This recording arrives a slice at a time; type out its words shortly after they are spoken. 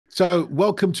So,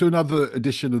 welcome to another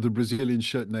edition of the Brazilian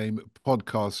Shirt Name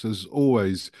podcast. As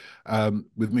always,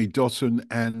 with me, Dotun,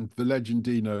 and the legend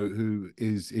Dino, who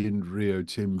is in Rio,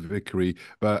 Tim Vickery,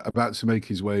 but about to make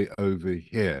his way over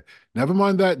here. Never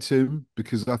mind that, Tim,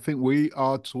 because I think we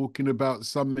are talking about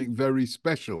something very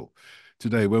special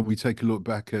today when we take a look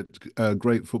back at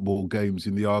great football games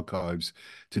in the archives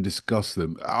to discuss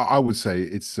them. I would say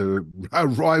it's a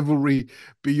rivalry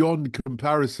beyond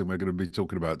comparison we're going to be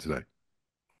talking about today.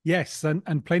 Yes,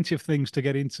 and plenty of things to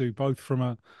get into, both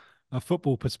from a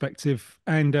football perspective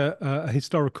and a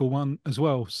historical one as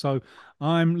well. So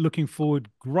I'm looking forward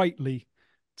greatly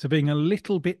to being a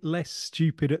little bit less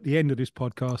stupid at the end of this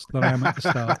podcast than I am at the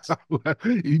start. Well,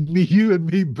 you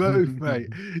and me both, mate.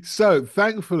 So,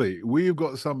 thankfully, we've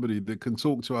got somebody that can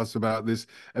talk to us about this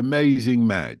amazing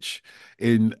match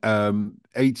in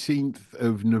 18th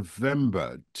of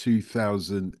November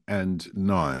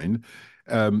 2009,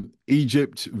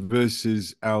 Egypt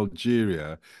versus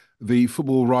Algeria. The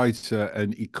football writer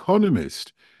and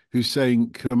economist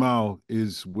Hussein Kamal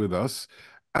is with us.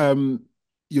 Um,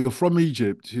 you're from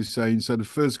Egypt, Hussein. So the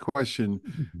first question,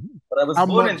 But I was how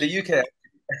born in much? the UK.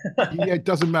 Yeah, it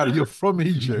doesn't matter. You're from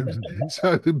Egypt.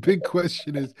 So the big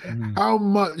question is, how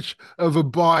much of a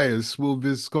bias will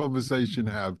this conversation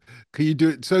have? Can you do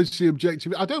it socially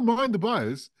objectively? I don't mind the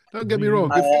bias. Don't get me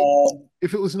wrong. Yeah.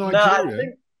 If it was No, I Nigeria,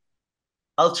 think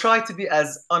I'll try to be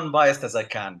as unbiased as I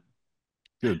can.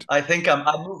 good. I think I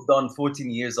moved on 14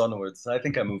 years onwards. I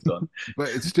think I moved on. But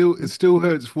it still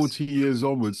hurts 40 years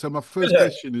onwards. So my first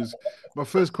question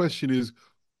is,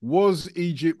 was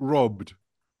Egypt robbed?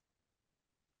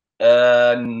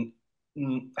 Um,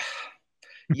 mm,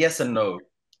 yes and no.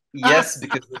 Yes,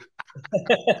 because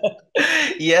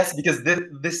yes, because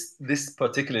this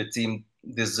particular team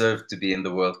deserved to be in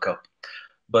the World Cup.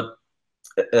 But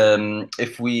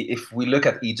if we look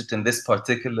at Egypt in this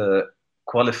particular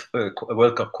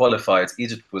World Cup qualifiers,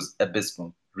 Egypt was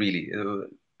abysmal, really.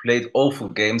 Played awful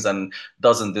games and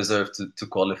doesn't deserve to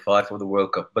qualify for the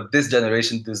World Cup. But this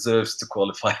generation deserves to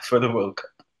qualify for the World Cup.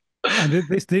 And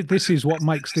this is what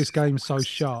makes this game so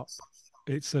sharp.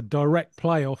 It's a direct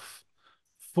playoff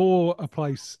for a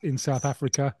place in South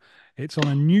Africa. It's on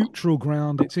a neutral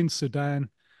ground. It's in Sudan.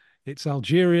 It's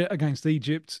Algeria against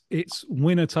Egypt. It's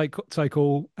winner take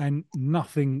all and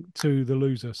nothing to the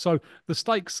loser. So the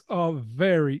stakes are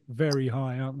very, very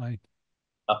high, aren't they?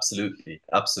 Absolutely,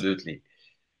 absolutely.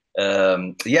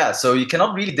 Yeah, so you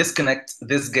cannot really disconnect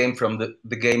this game from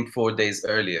the game 4 days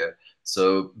earlier.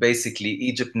 So basically,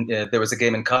 Egypt, there was a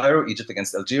game in Cairo, Egypt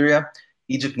against Algeria.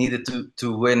 Egypt needed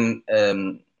to win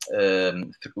with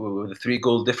a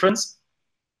three-goal difference.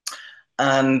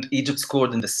 And Egypt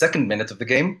scored in the second minute of the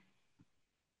game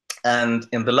and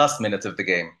in the last minute of the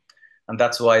game. And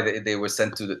that's why they were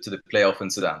sent to the playoff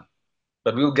in Sudan.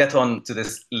 But we'll get on to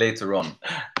this later on.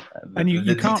 And you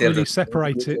The can't details really of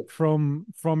separate it from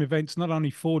events not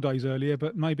only 4 days earlier,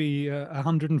 but maybe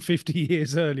 150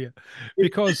 years earlier,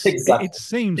 because it exactly.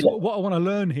 seems Yeah. what I want to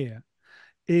learn here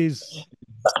is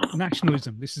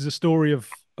nationalism. This is a story of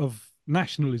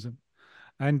nationalism,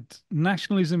 and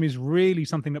nationalism is really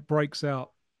something that breaks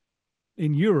out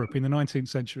in Europe in the 19th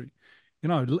century. You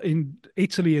know, in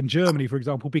Italy and Germany, for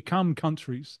example, become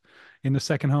countries in the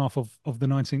second half of the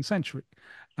 19th century.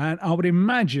 And I would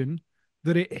imagine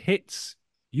that it hits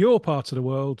your part of the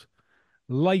world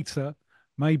later,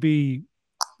 maybe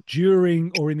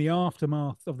during or in the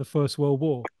aftermath of the First World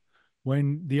War,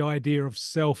 when the idea of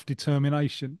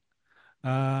self-determination.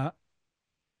 Uh,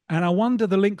 and I wonder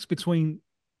the links between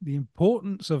the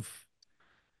importance of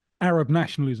Arab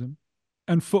nationalism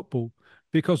and football,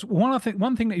 because one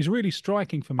thing that is really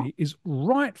striking for me is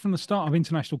right from the start of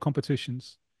international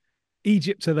competitions,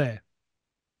 Egypt are there.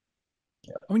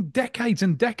 I mean, decades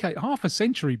and decades, half a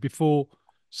century before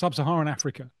sub-Saharan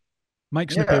Africa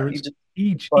makes an Yeah, appearance,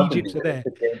 Egypt started the Egypt are there.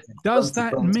 Olympic Games in Does that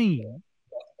 2020. mean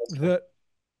that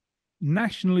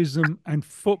nationalism and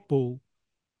football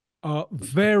are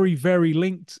very, very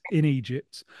linked in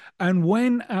Egypt? And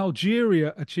when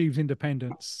Algeria achieves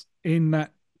independence in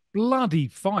that bloody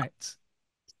fight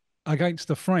against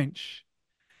the French,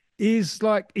 is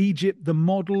like Egypt the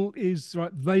model? Is right,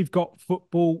 they've got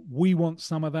football, we want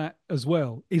some of that as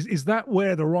well. Is that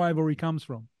where the rivalry comes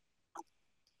from?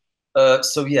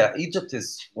 So yeah, Egypt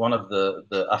is one of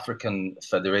the African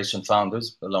Federation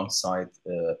founders alongside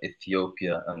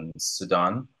Ethiopia and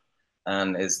Sudan,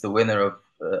 and is the winner of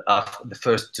the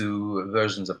first two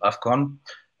versions of AFCON.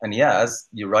 And yeah, as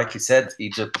you rightly said,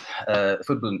 Egypt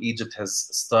football in Egypt has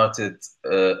started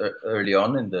early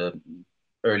on in the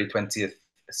early 20th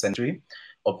century,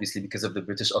 obviously because of the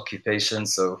British occupation,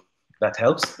 so that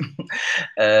helps.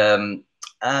 um,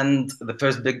 and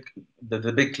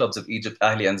the big clubs of Egypt,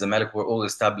 Ahli and Zamalek, were all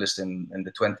established in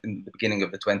the beginning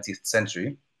of the 20th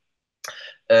century.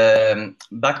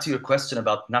 Back to your question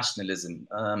about nationalism,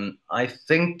 I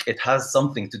think it has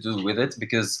something to do with it,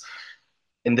 because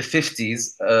in the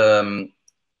 50s,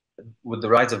 with the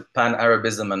rise of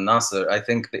pan-Arabism and Nasser, I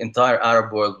think the entire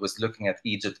Arab world was looking at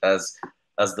Egypt as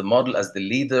the model, as the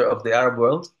leader of the Arab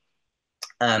world.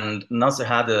 And Nasser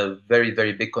had a very,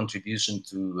 very big contribution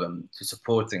to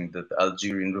supporting the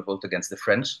Algerian revolt against the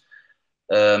French.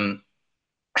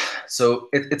 So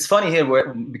it's funny here,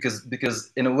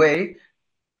 because in a way,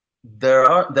 there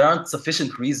aren't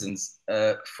sufficient reasons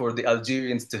for the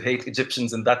Algerians to hate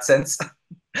Egyptians in that sense,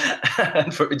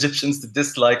 and for Egyptians to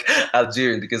dislike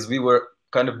Algerian, because we were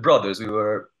kind of brothers, we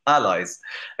were allies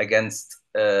against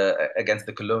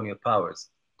the colonial powers.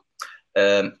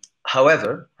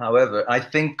 However, I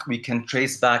think we can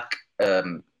trace back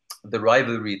the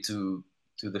rivalry to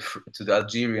the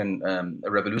Algerian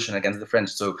revolution against the French.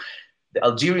 So the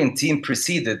Algerian team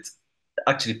preceded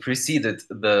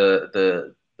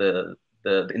the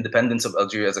independence of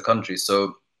Algeria as a country.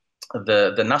 So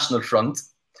the National Front,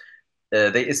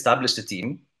 they established a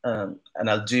team, an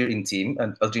Algerian team,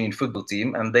 an Algerian football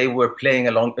team, and they were playing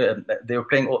along. They were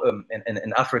playing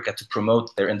in Africa to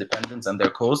promote their independence and their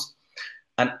cause.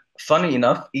 And funny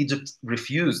enough, Egypt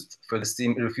refused for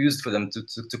them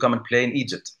to come and play in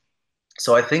Egypt.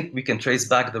 So I think we can trace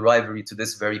back the rivalry to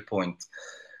this very point,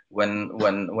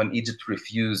 when Egypt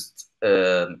refused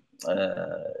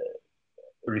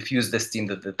this team,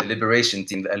 the liberation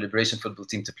team, the liberation football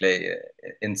team, to play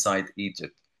inside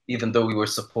Egypt, even though we were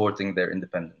supporting their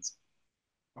independence.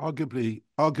 Arguably,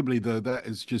 though, that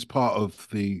is just part of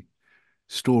the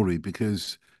story,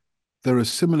 because there are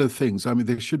similar things. I mean,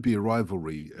 there should be a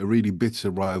rivalry, a really bitter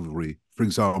rivalry, for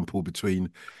example, between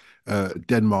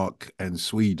Denmark and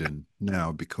Sweden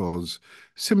now, because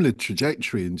similar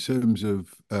trajectory in terms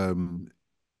of,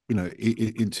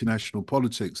 international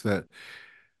politics, that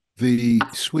the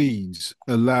Swedes,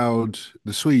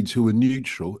 who were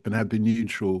neutral and had been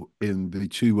neutral in the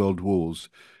two world wars,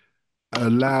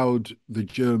 allowed the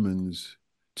Germans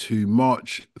to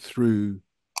march through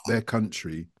their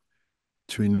country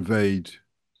to invade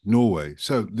Norway.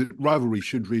 So the rivalry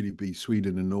should really be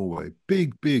Sweden and Norway.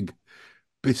 Big, big,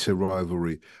 bitter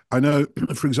rivalry. I know,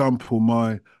 for example,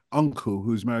 my uncle,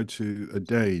 who was married to a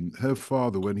Dane, her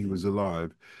father, when he was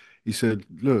alive, he said,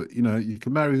 look, you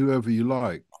can marry whoever you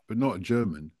like, but not a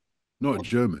German,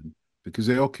 because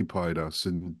they occupied us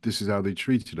and this is how they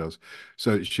treated us.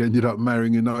 So she ended up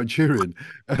marrying a Nigerian.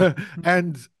 But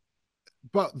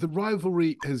the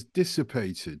rivalry has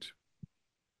dissipated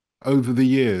over the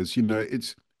years.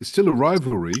 It's still a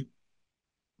rivalry,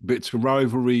 but it's a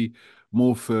rivalry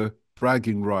more for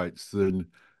bragging rights than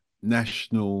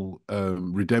national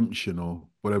redemption or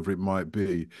whatever it might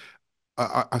be.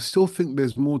 I still think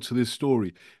there's more to this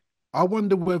story. I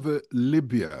wonder whether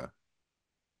Libya,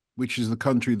 which is the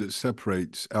country that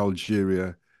separates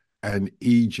Algeria and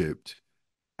Egypt,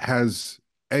 has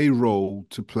a role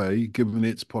to play, given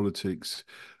its politics,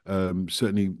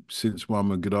 certainly since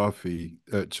Muammar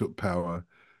Gaddafi took power.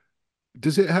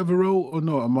 Does it have a role or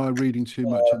not? Am I reading too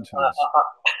much into this?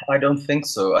 I don't think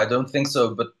so.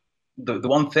 But the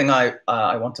one thing I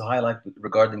want to highlight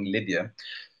regarding Libya,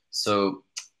 so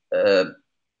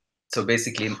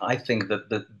basically, I think that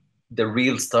the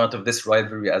real start of this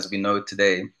rivalry, as we know it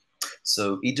today.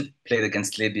 So Egypt played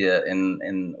against Libya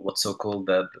in what's so-called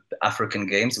the African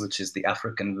Games, which is the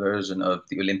African version of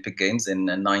the Olympic Games in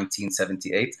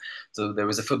 1978. So there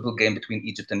was a football game between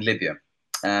Egypt and Libya,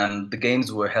 and the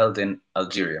games were held in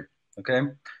Algeria. Okay,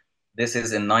 this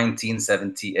is in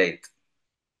 1978.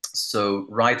 So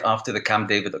right after the Camp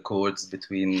David Accords,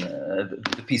 between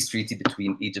the peace treaty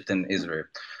between Egypt and Israel.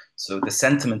 So the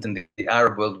sentiment in the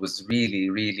Arab world was really,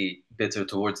 really bitter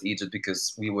towards Egypt,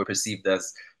 because we were perceived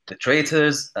as the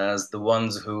traitors, as the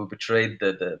ones who betrayed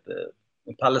the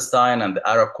Palestine and the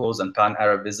Arab cause and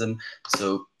pan-Arabism.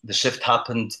 So the shift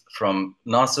happened from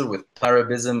Nasser with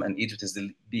Arabism and Egypt is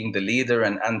being the leader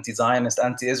and anti-Zionist,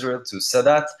 anti-Israel, to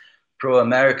Sadat,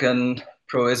 pro-American,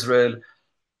 pro-Israel.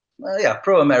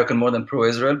 Pro-American more than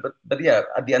pro-Israel, but yeah,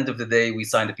 at the end of the day, we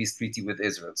signed a peace treaty with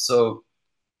Israel. So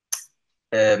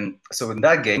in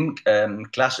that game,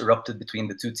 clash erupted between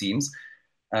the two teams,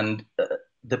 and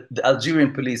the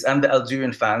Algerian police and the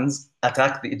Algerian fans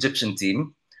attacked the Egyptian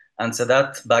team, and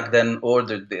Sadat back then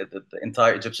ordered the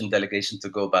entire Egyptian delegation to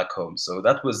go back home. So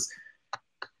that was,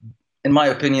 in my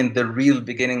opinion, the real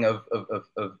beginning of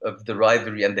the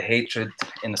rivalry and the hatred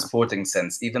in a sporting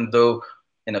sense, even though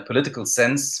in a political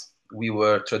sense, we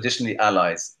were traditionally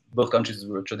allies. Both countries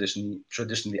were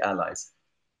traditionally allies.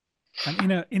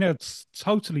 And in a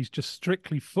totally just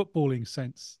strictly footballing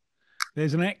sense,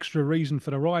 there's an extra reason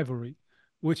for the rivalry,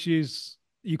 which is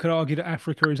you could argue that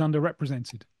Africa is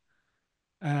underrepresented.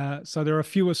 So there are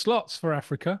fewer slots for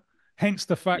Africa, hence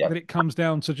the fact Yeah. that it comes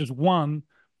down to just one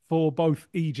for both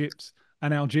Egypt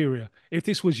and Algeria. If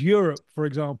this was Europe, for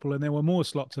example, and there were more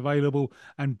slots available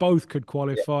and both could Yeah.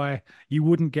 qualify, you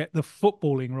wouldn't get the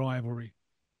footballing rivalry.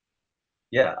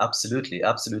 Yeah, absolutely,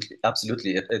 absolutely,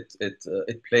 absolutely.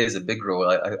 It plays a big role.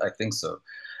 I think so.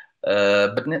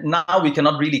 But now we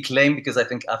cannot really claim because I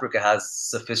think Africa has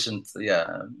sufficient.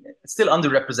 Yeah, it's still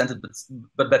underrepresented,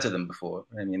 but better than before.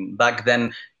 I mean, back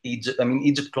then,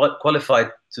 Egypt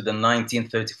qualified to the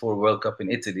 1934 World Cup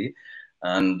in Italy,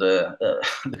 and the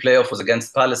playoff was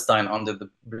against Palestine under the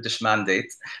British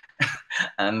mandate,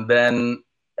 and then.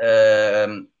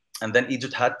 And then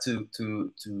Egypt had to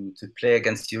play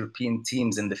against European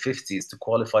teams in the 50s to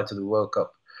qualify to the World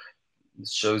Cup. It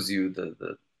shows you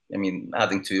I mean,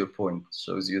 adding to your point,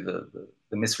 shows you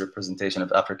the misrepresentation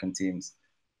of African teams.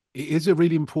 It is a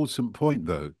really important point,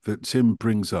 though, that Tim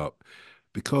brings up,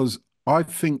 because I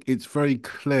think it's very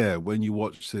clear when you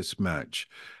watch this match.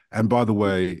 And by the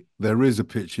way, there is a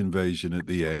pitch invasion at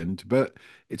the end, but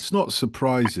it's not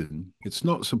surprising. It's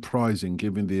not surprising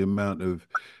given the amount of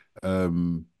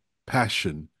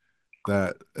passion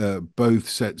that both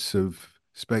sets of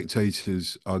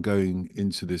spectators are going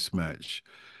into this match.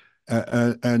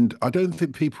 And I don't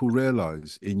think people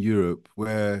realize in Europe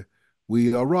where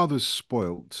we are rather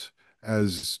spoilt,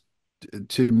 as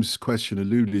Tim's question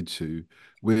alluded to,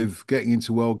 with getting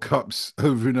into World Cups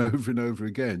over and over and over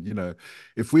again. You know,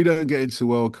 if we don't get into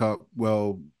World Cup,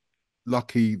 well,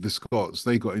 lucky the Scots,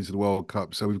 they got into the World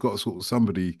Cup. So we've got sort of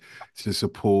somebody to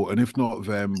support. And if not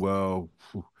them, well,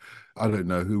 I don't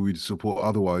know who we'd support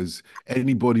otherwise.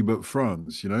 Anybody but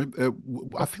France, you know?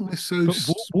 I think they're so But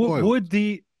spoiled.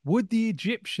 would the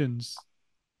Egyptians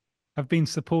have been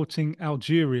supporting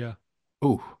Algeria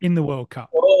Oh, in the World Cup?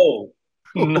 Oh,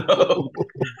 no,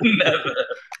 never.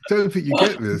 don't think you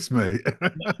get this, mate.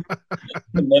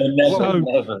 No, never, So,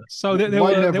 never. so there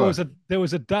Why were never? there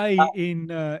was a day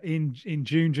in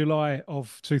June, July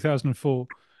of 2004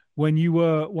 when you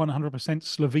were 100%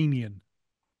 Slovenian.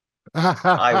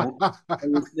 I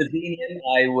was Slovenian,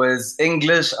 I was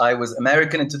English, I was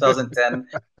American in 2010,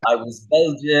 I was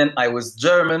Belgian, I was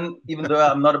German. Even though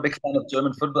I'm not a big fan of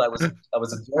German football, I was a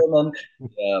German.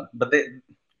 Yeah, but the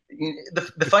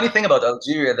funny thing about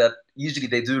Algeria that usually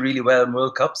they do really well in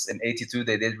World Cups. In '82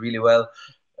 they did really well.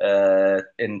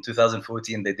 In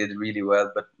 2014 they did really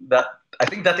well, but that I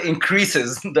think that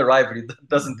increases the rivalry, that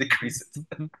doesn't decrease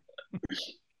it.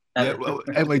 Yeah, well,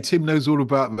 anyway, Tim knows all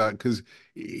about that because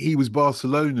he was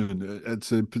Barcelonan at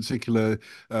a particular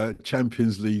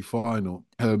Champions League final.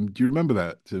 Do you remember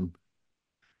that, Tim?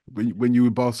 When you were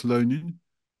Barcelonian?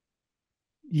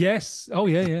 Yes. Oh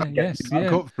yeah, yeah, Yeah. yes, I yeah.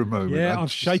 got for a moment. Yeah, I I've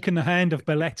just shaken the hand of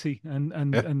Belletti and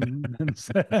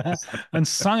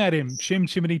sung at him, chim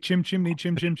chimney, chim chimney,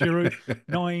 chim chim chiroo,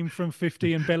 9 from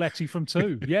 50 and Belletti from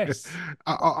 2. Yes.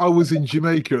 I was in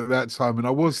Jamaica at that time, and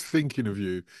I was thinking of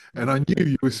you, and I knew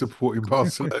you were supporting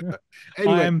Barcelona. I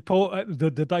Anyway, am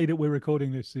the day that we're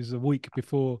recording this is a week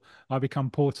before I become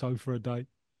Porto for a day.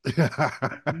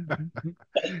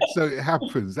 so it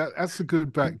happens. That's a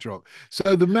good backdrop.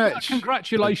 So the match.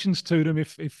 Congratulations to them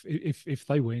if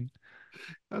they win.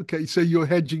 Okay, so you're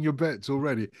hedging your bets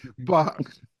already, but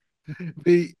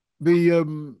the the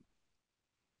um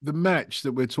the match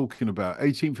that we're talking about,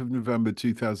 18th of November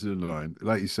 2009,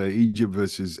 like you say, Egypt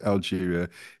versus Algeria,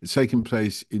 it's taking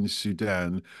place in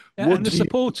Sudan. What And the do you?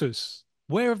 supporters,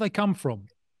 where have they come from?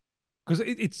 Because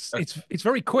it's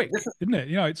very quick, This is, isn't it?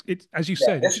 You know, it's as you yeah,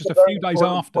 said, this it's is just a a very few days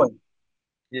important after. point.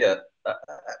 Yeah,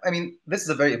 I mean, this is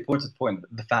a very important point.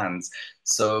 The fans.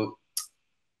 So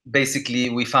basically,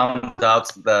 we found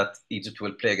out that Egypt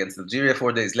will play against Algeria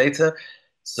 4 days later.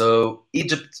 So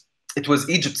it was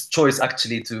Egypt's choice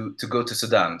actually to go to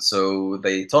Sudan. So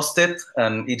they tossed it,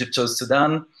 and Egypt chose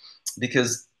Sudan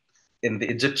because in the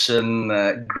Egyptian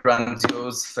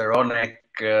grandiose pharaonic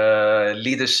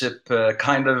leadership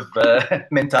kind of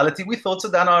mentality, we thought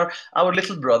Sudan are our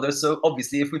little brother. So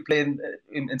obviously, if we play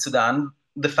in Sudan,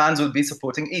 the fans will be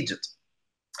supporting Egypt.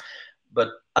 But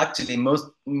actually, most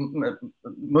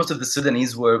of the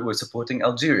Sudanese were supporting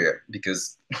Algeria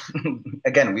because,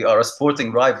 again, we are a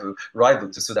sporting rival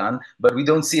to Sudan, but we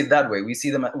don't see it that way. We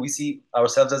see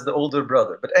ourselves as the older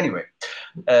brother. But anyway,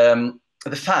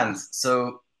 the fans.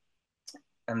 So,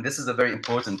 and this is a very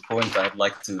important point I'd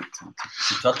like to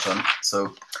touch on.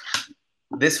 So,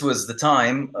 this was the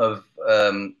time of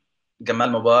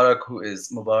Gamal Mubarak, who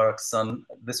is Mubarak's son.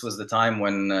 This was the time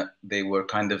when they were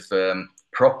kind of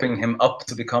propping him up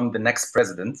to become the next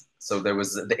president. So there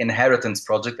was the inheritance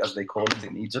project, as they call it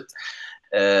in Egypt.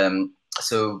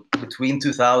 So between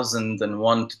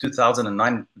 2001 to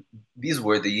 2009, these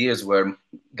were the years where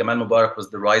Gamal Mubarak was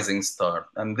the rising star.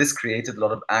 And this created a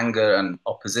lot of anger and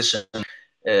opposition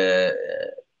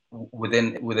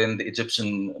within the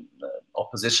Egyptian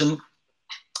opposition.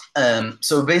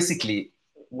 So basically,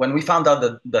 when we found out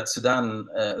that Sudan,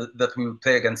 that we would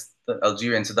play against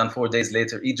Algeria and Sudan 4 days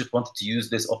later, Egypt wanted to use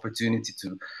this opportunity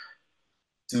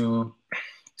to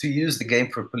use the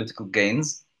game for political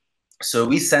gains. So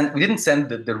we didn't send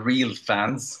the real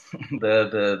fans,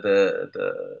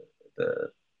 the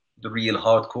real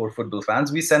hardcore football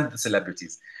fans. We sent the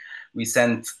celebrities. We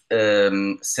sent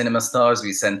cinema stars.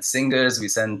 We sent singers. We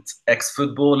sent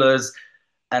ex-footballers.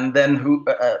 And then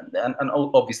and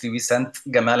obviously we sent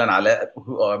Gamal and Ala,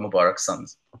 who are Mubarak's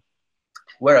sons.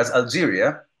 Whereas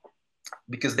Algeria,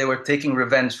 because they were taking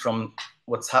revenge from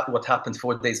what happened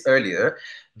 4 days earlier,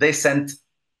 they sent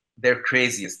their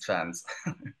craziest fans,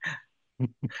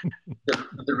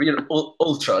 the real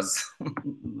ultras,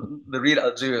 the real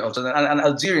Algerian ultras. And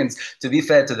Algerians, to be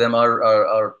fair to them,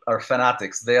 are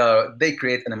fanatics. They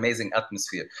create an amazing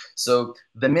atmosphere. So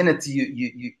the minute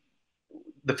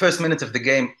the first minute of the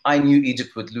game, I knew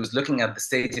Egypt would lose. Looking at the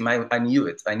stadium, I knew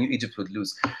it. I knew Egypt would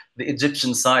lose. The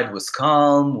Egyptian side was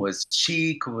calm, was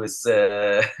chic, was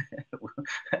and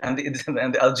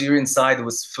the Algerian side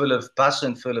was full of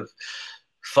passion, full of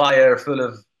fire, full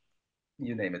of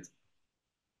you name it.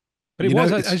 But it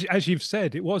was, as you've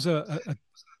said, it was a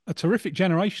terrific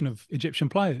generation of Egyptian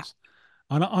players.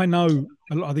 And I know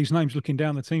a lot of these names looking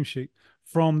down the team sheet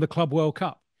from the Club World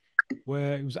Cup,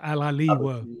 where it was Al Ahly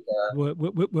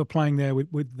were playing there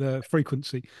with the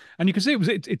frequency, and you can see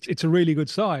it's a really good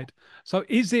side. So,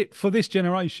 is it for this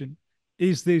generation?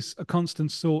 Is this a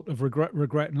constant sort of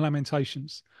regret and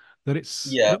lamentations that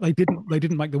that they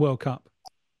didn't make the World Cup?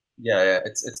 Yeah,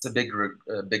 it's a big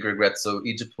regret. So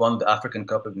Egypt won the African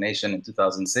Cup of Nations in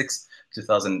 2006,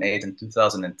 2008, and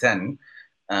 2010,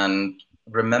 and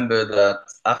remember that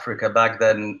Africa back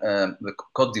then, the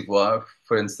Côte d'Ivoire,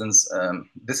 for instance,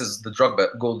 this is the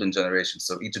Drogba golden generation.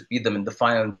 So Egypt beat them in the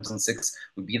final in 2006.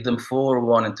 We beat them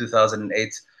 4-1 in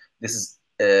 2008. This is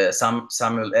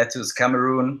Samuel Eto'o's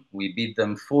Cameroon. We beat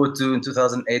them 4-2 in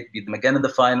 2008, beat them again in the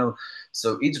final.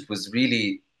 So Egypt was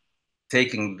really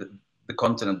taking the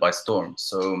continent by storm.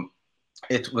 So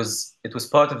it was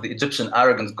part of the Egyptian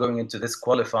arrogance going into this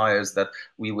qualifiers that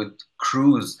we would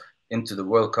cruise into the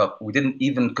World Cup. We didn't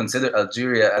even consider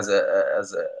Algeria as a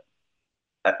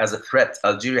threat.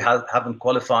 Algeria haven't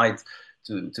qualified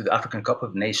to the African Cup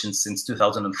of Nations since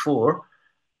 2004.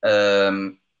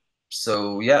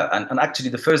 So yeah, and actually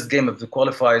the first game of the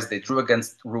qualifiers, they drew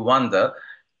against Rwanda,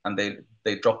 and they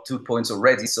dropped 2 points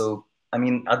already. So I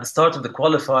mean, at the start of the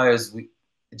qualifiers,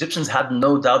 Egyptians had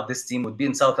no doubt this team would be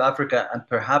in South Africa and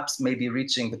perhaps maybe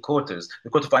reaching the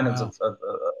quarterfinals. Wow.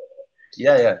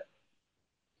 Yeah.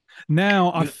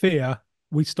 Now I fear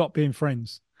we stop being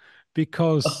friends,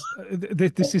 because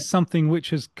this is something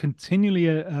which has continually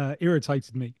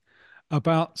irritated me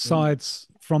about sides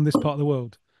from this part of the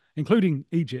world, including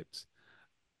Egypt.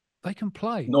 They can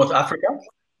play. North Africa?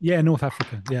 Yeah, North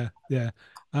Africa. Yeah.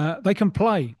 They can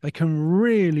play. They can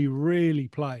really, really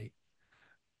play.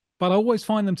 But I always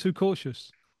find them too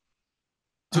cautious.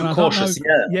 Too cautious,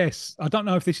 yeah. Yes. I don't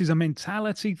know if this is a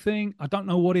mentality thing. I don't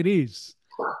know what it is.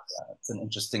 That's an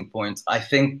interesting point. I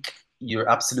think you're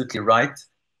absolutely right,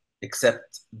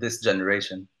 except this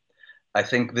generation. I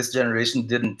think this generation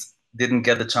didn't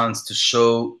get the chance to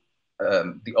show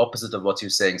the opposite of what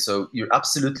you're saying. So you're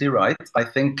absolutely right. I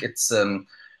think it's an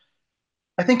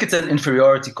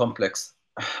inferiority complex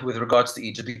with regards to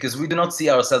Egypt, because we do not see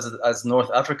ourselves as North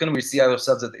African. We see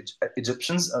ourselves as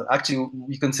Egyptians. Actually,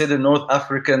 we consider North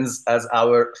Africans as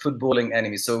our footballing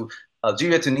enemies. So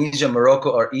Algeria, Tunisia,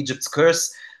 Morocco are Egypt's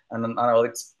curse, and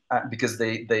it's because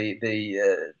they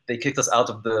kicked us out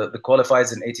of the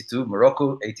qualifiers in '82.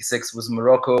 Morocco, '86 was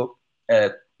Morocco,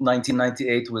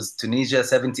 1998 was Tunisia,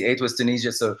 '78 was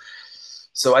Tunisia. So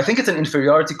I think it's an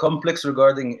inferiority complex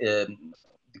regarding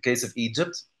the case of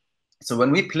Egypt. So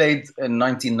when we played in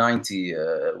 1990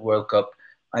 World Cup,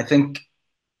 I think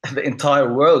the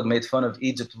entire world made fun of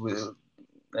Egypt with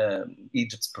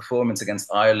Egypt's performance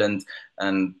against Ireland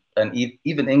and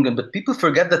even England. But people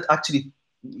forget that actually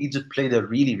Egypt played a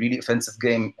really, really offensive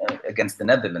game against the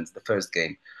Netherlands, the first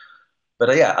game.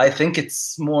 But yeah, I think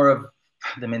it's more of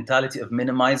the mentality of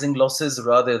minimizing losses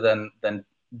rather than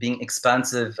being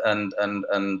expansive and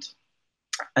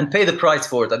pay the price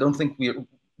for it. I don't think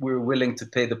we're willing to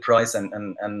pay the price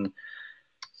and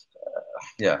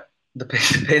yeah.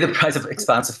 pay the price of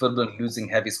expansive football and losing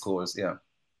heavy scores. Yeah.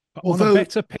 On a Although,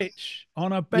 better pitch,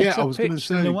 on a yeah, I better was going to pitch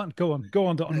than the say, one. Go on,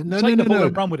 Dotun. no, no, Take no, the ball no,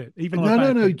 and run with it, even on a no,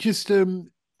 no, bad no. pitch. Just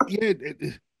yeah,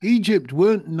 Egypt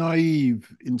weren't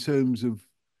naive in terms of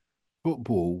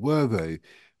football, were they?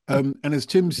 And as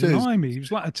Tim says, Blimey, it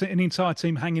was like an entire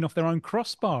team hanging off their own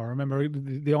crossbar. I remember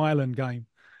the Ireland game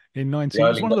in The 19. It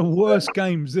was one Ireland, of the worst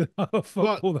games of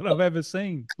but football that I've ever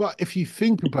seen. but if you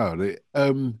think about it,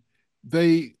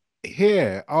 they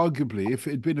here arguably, if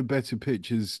it had been a better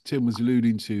pitch, as Tim was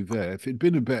alluding to there, if it had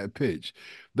been a better pitch,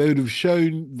 they would have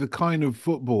shown the kind of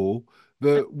football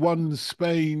that won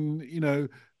Spain,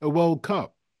 a World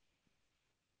Cup.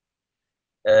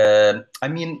 I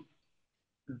mean,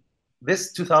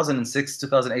 this 2006,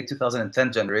 2008,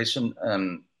 2010 generation,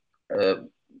 uh,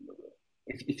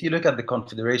 if you look at the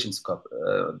Confederations Cup,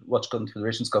 watch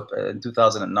Confederations Cup in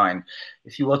 2009,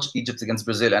 if you watch Egypt against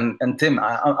Brazil, and Tim,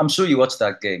 I'm sure you watched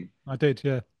that game. I did,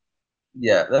 yeah.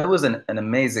 Yeah, that was an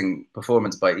amazing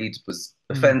performance by Egypt. It was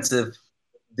Mm. offensive,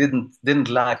 didn't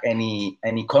lack any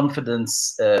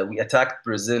confidence. We attacked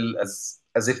Brazil as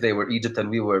if they were Egypt and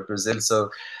we were Brazil. So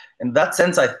in that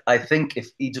sense, I think if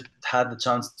Egypt had the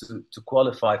chance to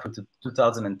qualify for the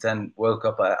 2010 World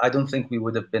Cup, I don't think we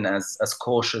would have been as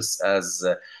cautious as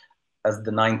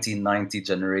the 1990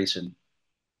 generation.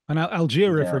 And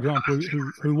Algeria, for Yeah, example,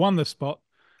 who won the spot,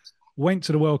 went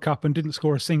to the World Cup and didn't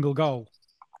score a single goal.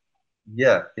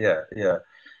 yeah.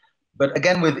 But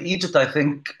again, with Egypt, I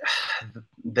think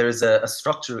there's a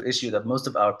structural issue that most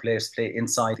of our players play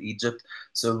inside Egypt,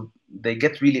 so they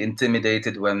get really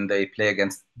intimidated when they play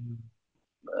against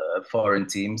foreign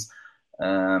teams.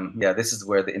 Yeah, this is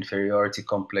where the inferiority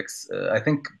complex. I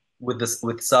think with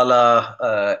Salah,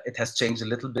 it has changed a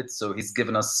little bit. So he's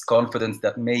given us confidence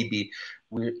that maybe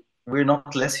we're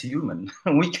not less human.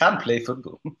 We can play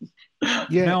football.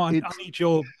 Yeah, Now I it's need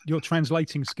your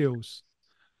translating skills,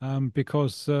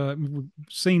 because we've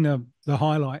seen the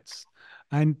highlights,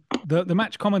 and the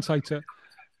match commentator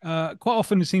quite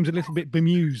often it seems a little bit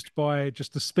bemused by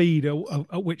just the speed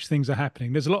at which things are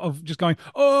happening. There's a lot of just going,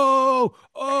 oh,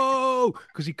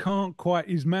 because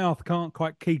his mouth can't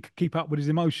quite keep up with his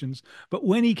emotions. But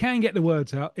when he can get the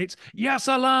words out, it's Ya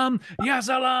Salam, Ya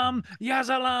Salam, Ya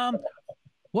Salam.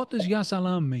 What does Ya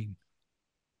Salam mean?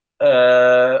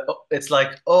 It's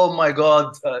like, oh my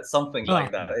God, something Ah,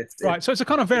 like that. right. So it's a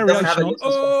kind of It doesn't have variation a on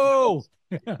literal oh.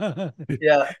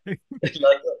 yeah,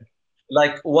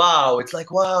 like wow. It's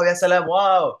like wow, yes, salam,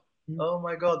 wow. Oh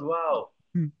my God, wow.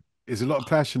 there's a lot of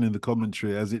passion in the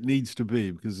commentary, as it needs to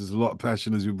be, because there's a lot of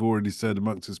passion, as we've already said,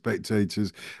 amongst the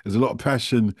spectators. There's a lot of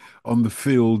passion on the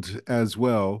field as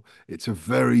well. It's a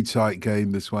very tight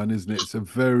game, this one, isn't it? It's a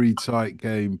very tight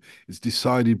game. It's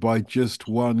decided by just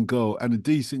one goal, and a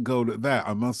decent goal at that,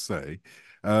 I must say.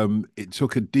 It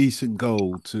took a decent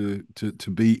goal to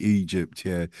beat Egypt.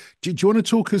 Yeah. Do you want to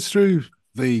talk us through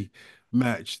the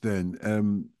match then,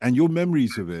 and your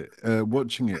memories of it,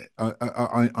 watching it?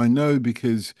 I know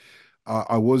because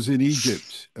I was in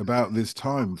Egypt about this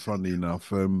time, funnily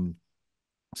enough,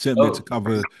 sent there to Oh,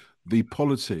 cover the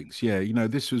politics. Yeah,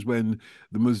 this was when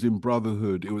the Muslim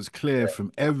Brotherhood, it was clear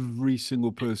from every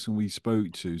single person we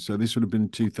spoke to. So this would have been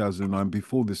 2009,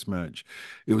 before this match.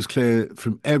 It was clear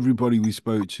from everybody we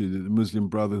spoke to that the Muslim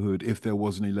Brotherhood, if there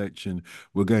was an election,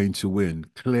 were going to win.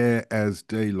 Clear as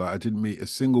daylight. I didn't meet a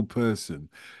single person,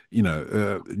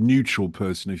 neutral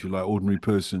person, if you like, ordinary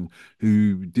person,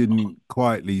 who didn't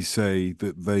quietly say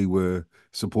that they were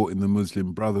supporting the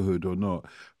Muslim Brotherhood or not.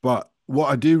 But what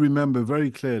I do remember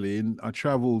very clearly, and I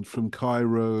traveled from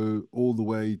Cairo all the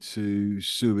way to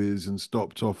Suez and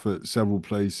stopped off at several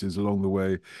places along the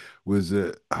way, was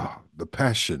the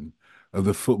passion of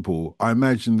the football. I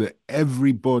imagine that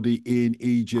everybody in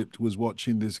Egypt was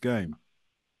watching this game.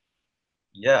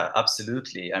 yeah,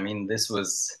 absolutely. I mean, it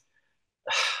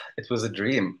was a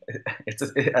dream.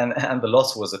 And the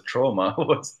loss was a trauma.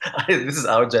 This is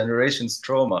our generation's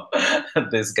trauma,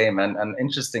 this game. And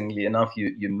interestingly enough,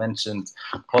 you mentioned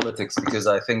politics, because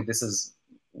I think this is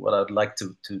what I'd like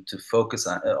to focus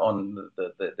on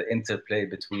the interplay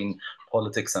between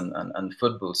politics and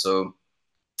football. So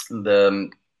the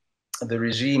the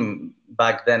regime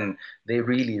back then, they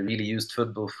really used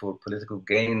football for political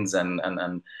gains, and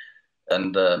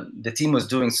the team was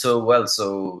doing so well.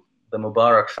 So the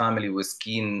Mubarak family was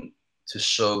keen to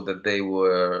show that they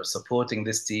were supporting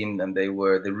this team and they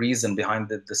were the reason behind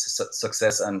the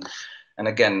success. And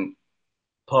again,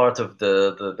 part of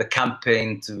the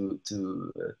campaign to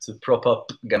prop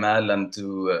up Gamal and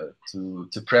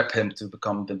to prep him to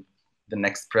become the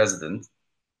next president.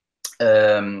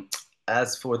 Um,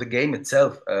 as for the game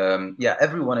itself, yeah,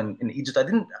 everyone in Egypt,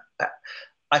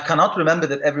 I cannot remember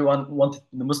that everyone wanted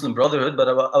the Muslim Brotherhood,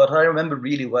 but what I remember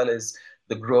really well is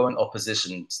the growing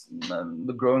opposition,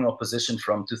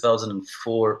 from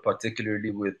 2004,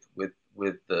 particularly with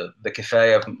the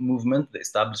Kifaya movement, the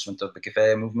establishment of the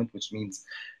Kifaya movement, which means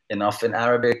enough in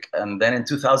Arabic. And then in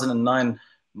 2009,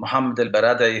 Mohammed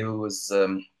al-Baradei, who was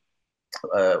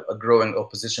a growing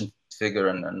opposition figure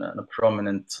and a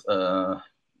prominent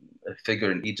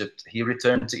figure in Egypt, he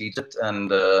returned to Egypt,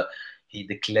 and he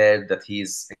declared that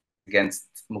he's against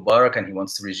Mubarak and he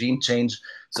wants regime change.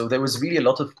 So there was really a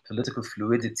lot of political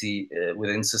fluidity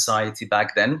within society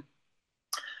back then.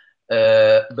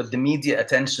 But the media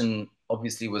attention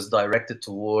obviously was directed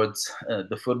towards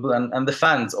the football, and the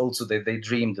fans also, they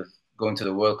dreamed of going to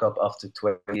the World Cup after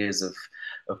 12 years of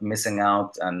missing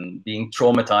out and being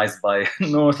traumatized by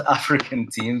North African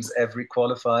teams every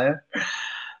qualifier.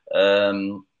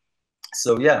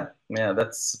 So yeah,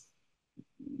 that's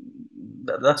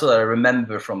what I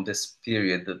remember from this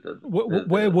period.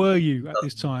 Where were you at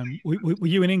this time? Were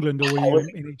you in England or were you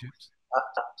in Egypt?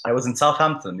 I was in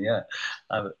Southampton. Yeah,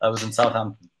 I was in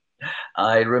Southampton.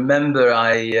 I remember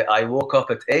I woke up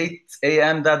at 8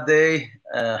 a.m. that day.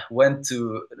 I went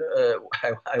to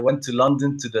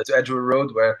London to Edgware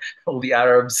Road where all the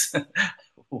Arabs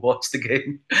watched the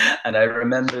game, and I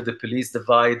remember the police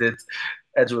divided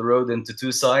Edgware Road into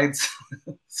two sides.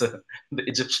 So the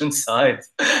Egyptian side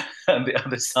and the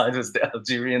other side was the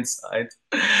Algerian side.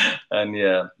 And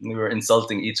yeah, we were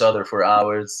insulting each other for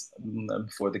hours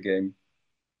before the game.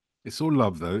 It's all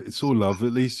love, though. It's all love.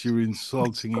 At least you're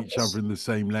insulting each other in the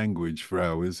same language for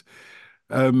hours.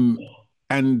 Um,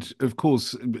 and of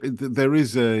course, there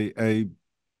is a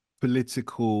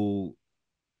political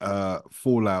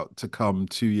fallout to come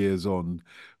 2 years on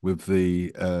with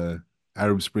the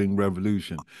Arab Spring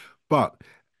Revolution. But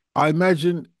I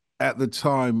imagine at the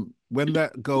time when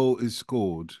that goal is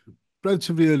scored,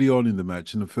 relatively early on in the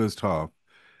match, in the first half,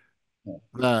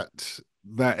 that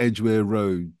Edgware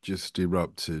Road just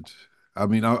erupted. I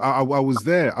mean, I was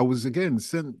there. I was again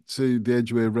sent to the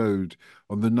Edgware Road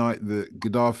on the night that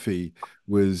Gaddafi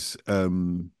was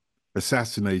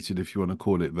assassinated, if you want to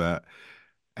call it that,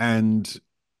 and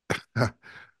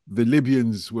the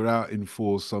Libyans were out in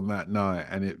force on that night,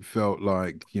 and it felt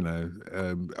like,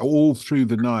 all through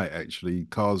the night, actually,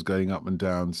 cars going up and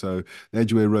down. So the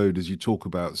Edgware Road, as you talk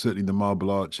about, certainly the Marble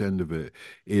Arch end of it,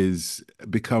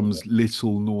 becomes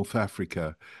little North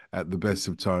Africa at the best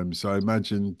of times. So I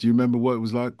imagine, do you remember what it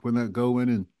was like when that goal went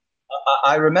in?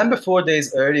 I remember 4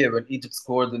 days earlier when Egypt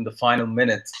scored in the final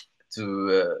minute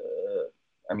to,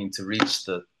 to reach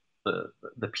the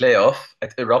playoff.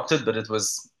 It erupted, but it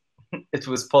was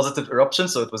positive eruption,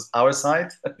 so it was our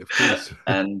side. Of course.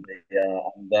 And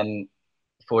then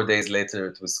 4 days later,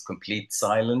 it was complete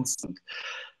silence. And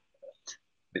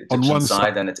the Egyptian On one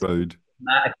side, and it's road.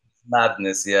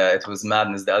 Madness. Yeah, it was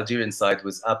madness. The Algerian side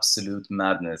was absolute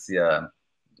madness. Yeah,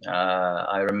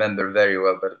 I remember very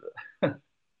well. But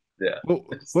yeah,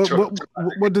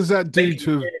 what does that do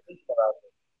to?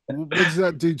 What does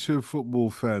that do to a football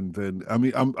fan then? I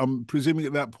mean, I'm presuming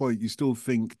at that point you still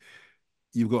think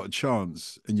you've got a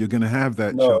chance and you're going to have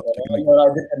that chance.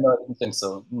 I didn't think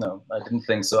so. No, I didn't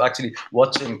think so. Actually,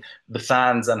 watching the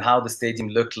fans and how the stadium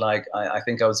looked like, I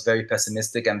think I was very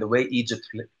pessimistic. And the way Egypt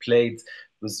played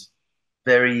was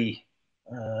very,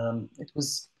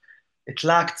 it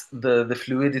lacked the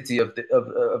fluidity of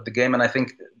the game. And I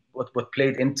think what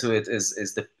played into it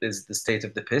is the state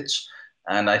of the pitch.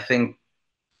 And I think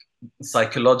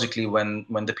psychologically, when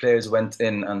the players went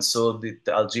in and saw the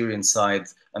Algerian side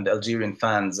and the Algerian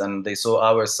fans, and they saw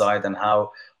our side and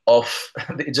how off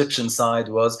the Egyptian side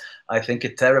was, I think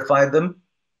it terrified them.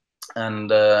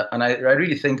 And I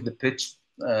really think the pitch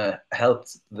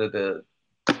helped the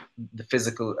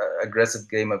physical, aggressive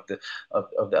game of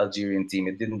the Algerian team.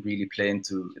 It didn't really play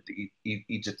into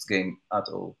Egypt's game at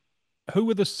all. Who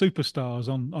were the superstars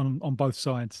on both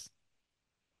sides?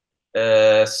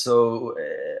 So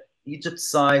Egypt's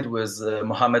side was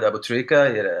Mohamed Abu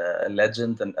Trika, a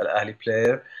legend and Al Ahly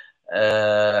player.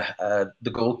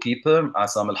 The goalkeeper,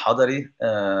 Asam Al Hadari,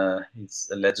 he's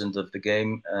a legend of the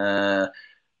game.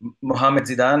 Mohamed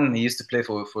Zidane, he used to play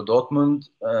for Dortmund.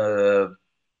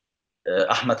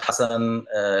 Ahmed Hassan,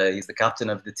 he's the captain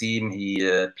of the team.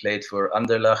 He played for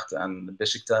Anderlecht and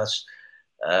Besiktas.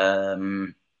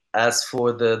 As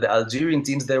for the Algerian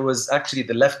teams, there was actually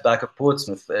the left back of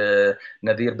Portsmouth,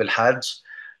 Nadir Belhaj.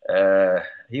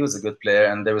 He was a good player.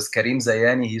 And there was Karim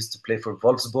Zayani, he used to play for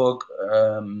Wolfsburg.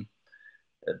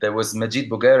 There was Majid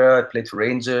Bouguera, played for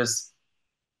Rangers.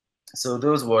 So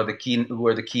those were the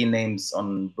key names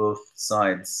on both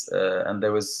sides, and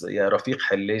there was Rafiq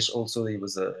Hallesh also. He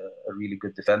was a really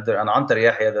good defender, and Antar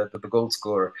Yahya, the goal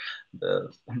scorer,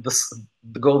 the,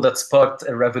 the goal that sparked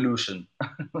a revolution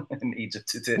in Egypt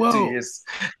 2 years.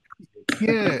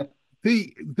 Yeah,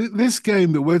 this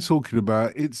game that we're talking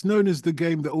about, it's known as the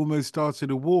game that almost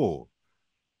started a war.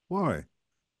 Why?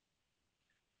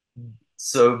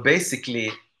 So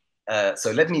basically,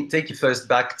 so let me take you first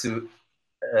back to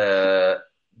the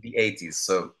 80s.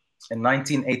 So in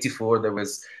 1984, there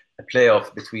was a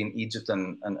playoff between Egypt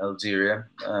and Algeria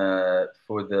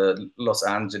for the Los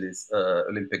Angeles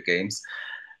Olympic Games,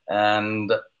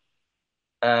 and at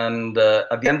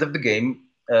the end of the game,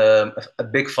 a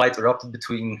big fight erupted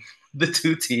between the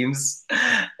two teams.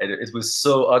 It was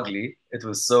so ugly. It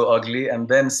was so ugly. And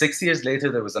then 6 years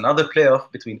later, there was another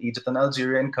playoff between Egypt and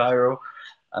Algeria in Cairo.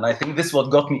 And I think this is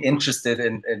what got me interested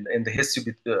in the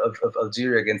history of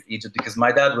Algeria against Egypt, because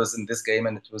my dad was in this game,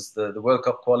 and it was the World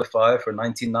Cup qualifier for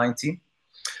 1990.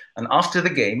 And after the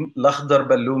game, Lakhdar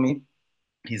Balloumi,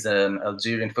 he's an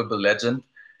Algerian football legend,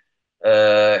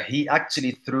 he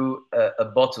actually threw a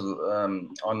bottle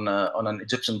on an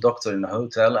Egyptian doctor in a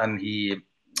hotel, and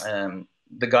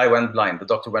the guy went blind. The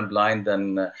doctor went blind,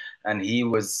 and he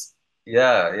was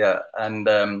and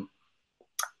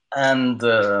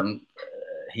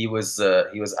he was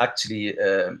actually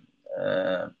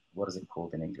what is it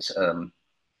called in English?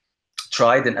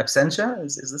 Tried in absentia.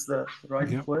 Is this the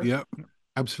right word? Yeah,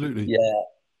 absolutely.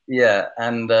 Yeah,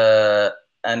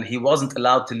 and he wasn't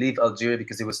allowed to leave Algeria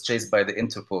because he was chased by the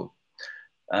Interpol.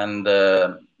 And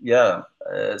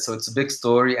so it's a big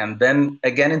story. And then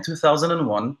again in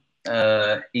 2001,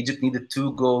 Egypt needed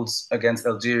 2 goals against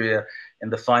Algeria in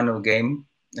the final game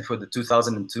for the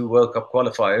 2002 World Cup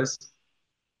qualifiers.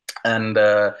 And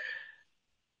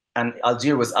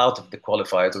Algeria was out of the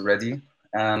qualifiers already.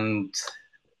 And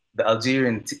the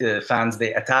Algerian fans,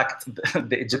 they attacked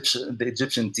the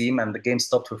Egyptian team, and the game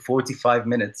stopped for 45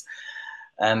 minutes.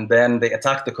 And then they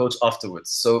attacked the coach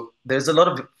afterwards. So there's a lot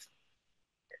of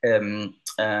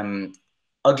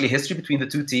ugly history between the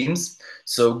two teams.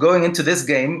 So going into this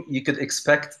game, you could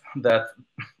expect that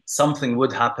something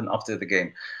would happen after the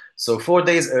game. So 4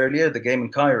 days earlier, the game in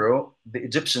Cairo, the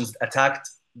Egyptians attacked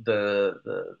the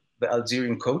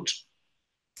Algerian coach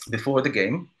before the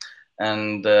game,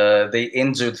 and they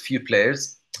injured a few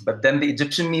players. But then the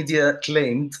Egyptian media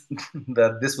claimed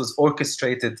that this was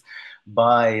orchestrated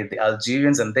by the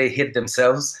Algerians, and they hit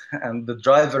themselves. And the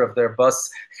driver of their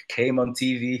bus came on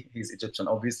TV. He's Egyptian,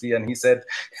 obviously, and he said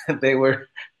they were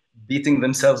beating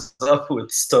themselves up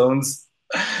with stones.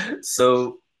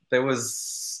 So there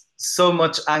was so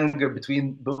much anger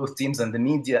between both teams, and the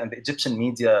media and the Egyptian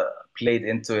media played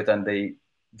into it, and they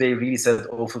really said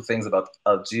awful things about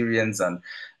Algerians and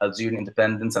Algerian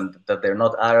independence, and that they're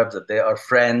not Arabs, that they are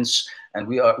French, and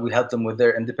we helped them with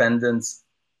their independence.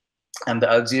 And the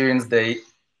Algerian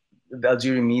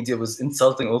media was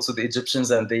insulting also the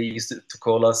Egyptians, and they used to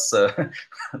call us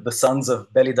the sons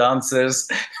of belly dancers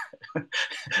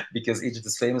because Egypt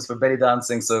is famous for belly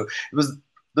dancing. So it was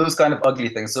those kind of ugly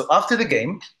things. So after the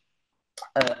game,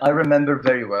 I remember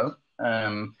very well,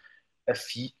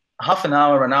 half an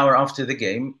hour after the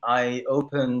game, I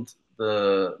opened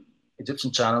the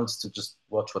Egyptian channels to just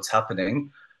watch what's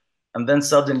happening, and then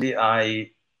suddenly I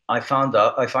find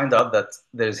out that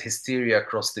there's hysteria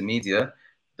across the media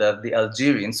that the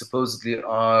Algerians supposedly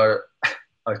are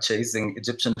chasing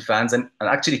Egyptian fans and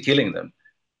actually killing them.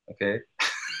 Okay,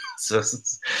 so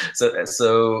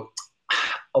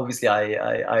obviously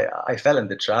I fell in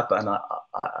the trap, and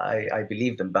I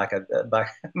believed them back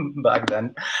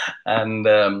then, and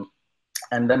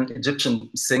then Egyptian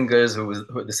singers who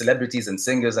were the celebrities and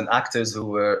singers and actors who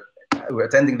were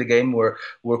attending the game were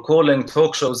calling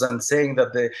talk shows and saying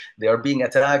that they are being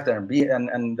attacked, and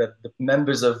that the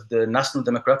members of the National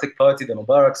Democratic Party, the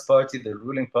Mubarak's party, the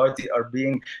ruling party, are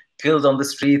being killed on the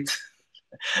street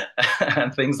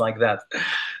and things like that.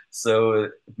 So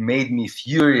it made me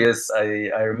furious.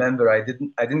 I remember I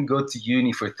didn't go to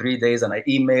uni for 3 days, and I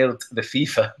emailed the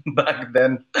FIFA back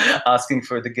then asking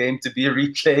for the game to be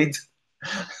replayed.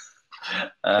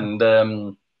 And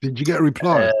did you get a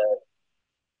reply?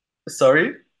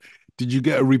 Sorry? Did you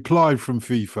get a reply from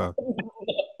FIFA?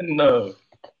 No,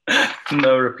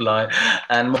 no reply.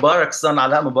 And Mubarak's son,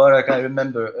 Ala Mubarak, I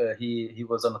remember he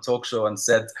was on a talk show and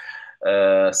said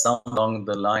something along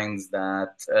the lines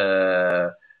that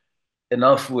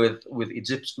enough with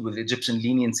Egyptian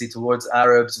leniency towards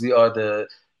Arabs. We are the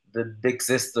big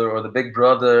sister or the big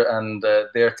brother, and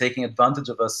they're taking advantage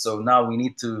of us. So now we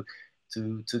need to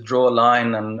draw a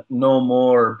line and no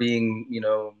more being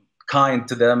kind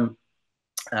to them.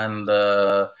 and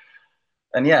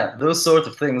yeah, those sort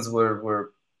of things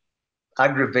were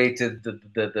aggravated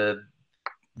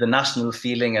the national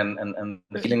feeling and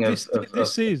the feeling This of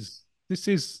this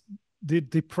is the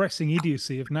depressing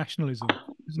idiocy of nationalism,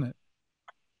 isn't it?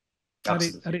 At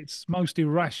absolutely. its most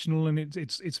irrational and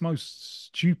its most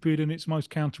stupid and its most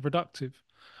counterproductive.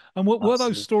 And what were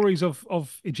those Absolutely. stories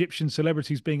of Egyptian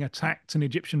celebrities being attacked and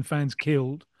Egyptian fans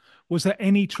killed? Was there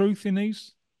any truth in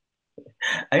these?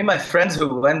 I mean, my friends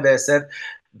who went there said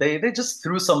they just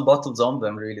threw some bottles on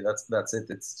them. Really, that's it.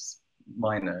 It's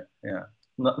minor. Yeah,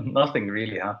 nothing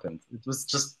really happened. It was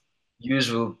just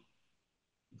usual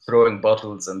throwing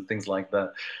bottles and things like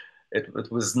that.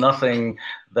 It was nothing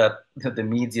that the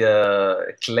media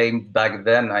claimed back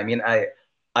then. I mean, I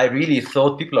really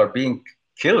thought people are being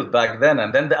killed back then.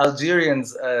 And then the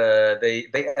Algerians, they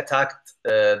attacked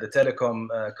the telecom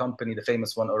company, the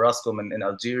famous one, Orascom in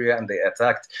Algeria, and they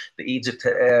attacked the Egypt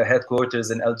headquarters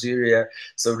in Algeria.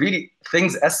 So really,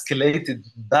 things escalated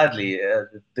badly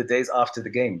the days after the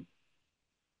game.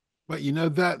 But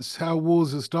that's how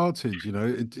wars are started.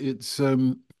 It's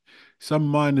some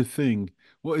minor thing.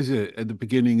 What is it at the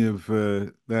beginning of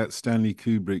that Stanley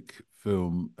Kubrick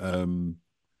film?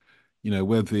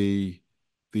 Where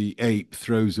the ape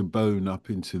throws a bone up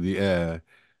into the air,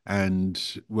 and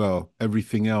well,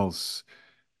 everything else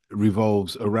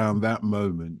revolves around that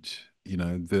moment.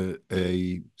 The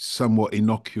a somewhat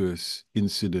innocuous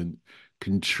incident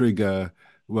can trigger,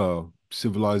 well,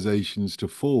 civilizations to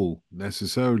fall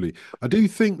necessarily. I do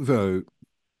think, though,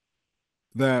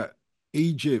 that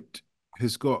Egypt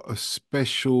has got a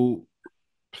special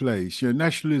place.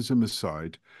 Nationalism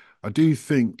aside, I do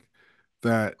think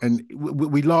that, and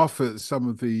we laugh at some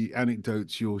of the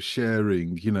anecdotes you're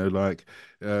sharing, like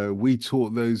we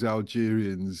taught those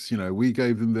Algerians, we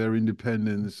gave them their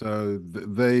independence, so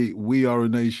we are a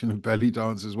nation of belly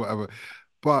dancers, whatever.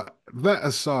 But that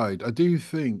aside, I do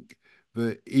think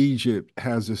that Egypt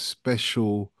has a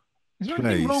special Is there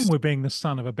anything wrong place. with being the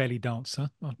son of a belly dancer?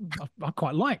 I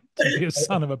quite like to be a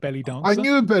son of a belly I dancer,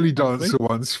 knew a belly frankly. dancer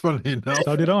once, funny enough.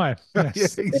 So did I. Yeah,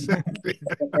 Yes. exactly.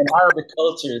 In Arabic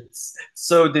culture, it's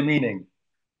so demeaning.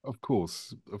 Of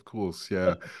course,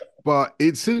 yeah. But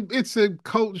it's a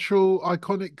cultural,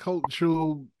 iconic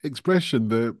cultural expression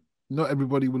that not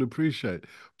everybody will appreciate.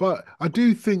 But I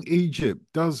do think Egypt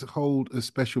does hold a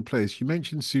special place. You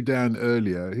mentioned Sudan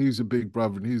earlier, who's a big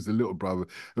brother and who's the little brother.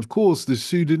 Of course, the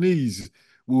Sudanese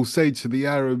will say to the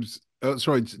Arabs,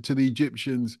 sorry, to the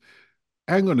Egyptians,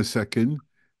 hang on a second,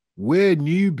 we're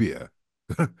Nubia.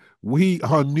 We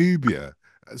are Nubia.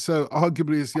 So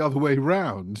arguably it's the other way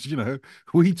around,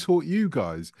 we taught you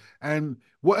guys. And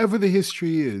whatever the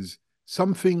history is,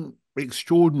 something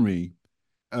extraordinary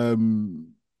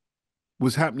um,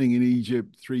 was happening in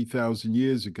Egypt 3,000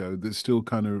 years ago that still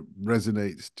kind of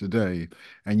resonates today.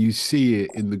 And you see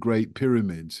it in the Great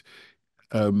Pyramids.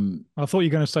 Um, I thought you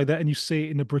were going to say that, and you see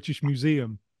it in the British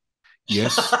Museum.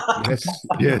 Yes, yes,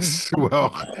 yes.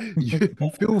 Well, you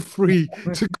feel free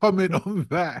to comment on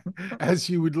that as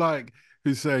you would like,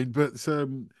 Hussein. But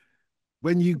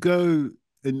when you go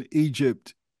in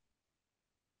Egypt,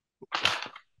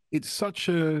 it's such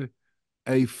a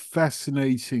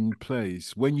fascinating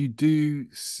place. When you do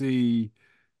see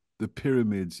the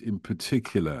pyramids in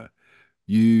particular,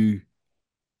 you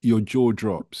your jaw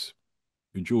drops.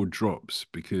 Your jaw drops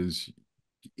because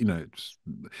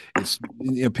it's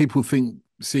people think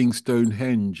seeing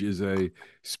Stonehenge is a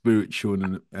spiritual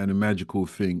and a magical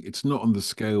thing. It's not on the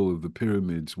scale of the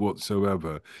pyramids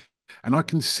whatsoever. And I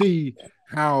can see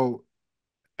how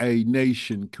a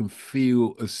nation can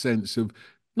feel a sense of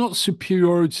not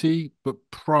superiority, but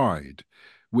pride,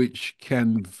 which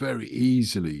can very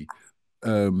easily,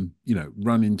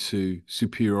 run into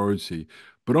superiority.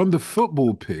 But on the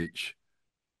football pitch,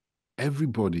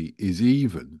 everybody is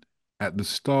even at the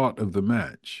start of the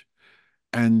match.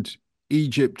 And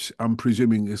Egypt, I'm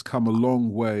presuming, has come a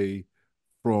long way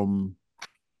from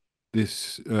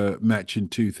this match in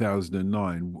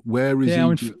 2009. Where is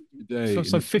Yeah, Egypt today in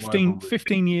so its rivalry?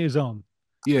 15 years on.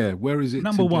 Yeah, where is it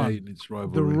Number today one, in its the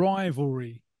rivalry?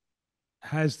 rivalry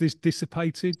has this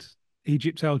dissipated,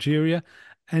 Egypt, Algeria.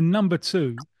 And number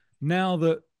two, now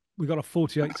that we've got a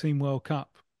 48 team World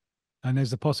Cup and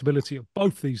there's the possibility of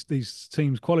both these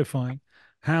teams qualifying,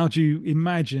 how do you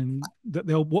imagine that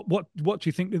what do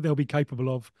you think that they'll be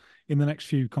capable of in the next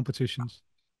few competitions?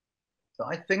 So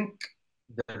I think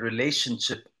the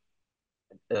relationship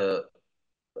uh,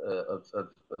 of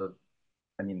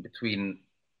I mean, between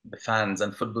the fans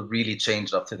and football really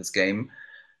changed after this game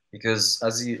because,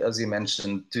 as you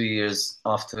mentioned, 2 years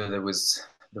after there was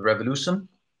the revolution.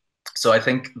 So I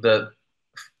think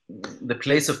the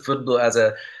place of football as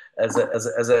a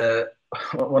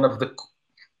one of the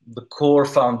core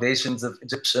foundations of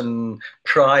Egyptian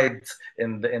pride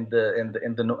in the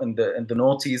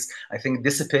noughties, I think,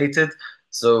 dissipated.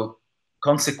 So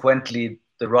consequently,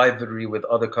 the rivalry with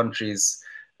other countries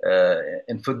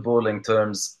in footballing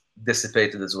terms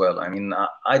dissipated as well. I mean,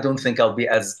 I don't think I'll be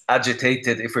as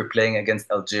agitated if we're playing against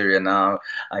Algeria now.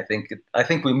 I think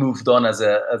we moved on as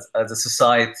a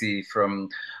society from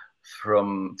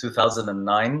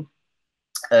 2009.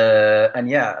 And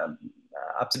yeah,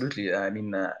 absolutely. I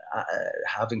mean,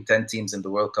 having 10 teams in the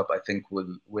World Cup, I think,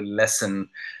 will lessen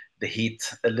the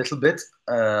heat a little bit.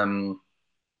 And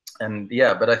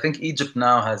yeah, but I think Egypt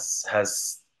now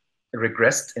has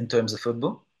regressed in terms of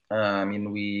football. I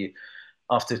mean, we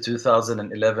after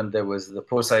 2011 there was the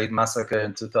Port Said massacre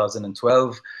in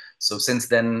 2012. So since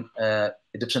then,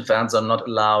 Egyptian fans are not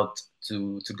allowed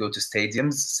to go to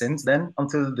stadiums since then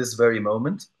until this very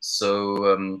moment.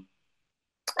 So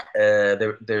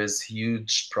there's a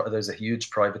huge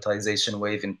privatization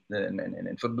wave in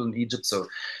football in Egypt. So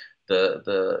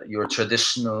your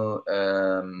traditional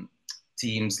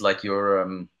teams like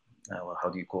your how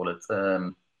do you call it?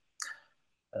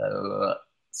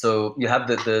 So you have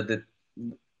the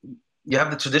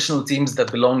traditional teams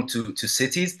that belong to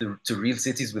cities, to real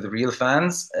cities with real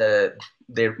fans.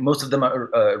 Most of them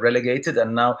are relegated,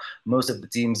 and now most of the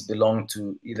teams belong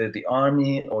to either the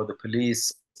army or the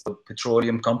police, or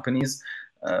petroleum companies,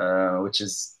 which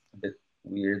is a bit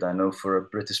weird, I know, for a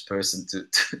British person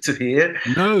to hear.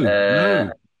 No,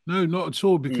 no, no, not at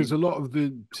all, because a lot of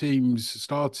the teams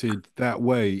started that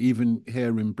way, even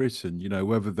here in Britain,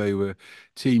 whether they were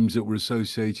teams that were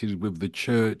associated with the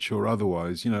church or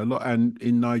otherwise, a lot, and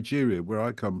in Nigeria, where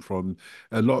I come from,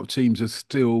 a lot of teams are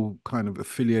still kind of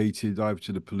affiliated either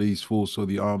to the police force or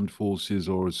the armed forces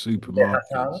or a Do they have supermarket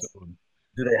and so fans? on.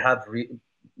 Do they have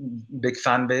big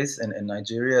fan base in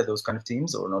Nigeria, those kind of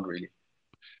teams, or not really?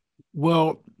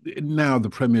 Well, now the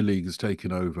Premier League has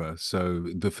taken over, so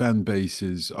the fan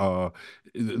bases are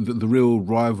the real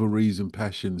rivalries and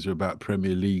passions are about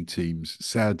Premier League teams.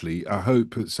 Sadly, I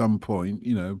hope at some point,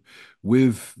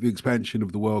 with the expansion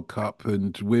of the World Cup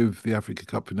and with the Africa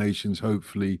Cup of Nations,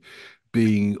 hopefully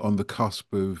being on the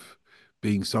cusp of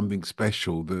being something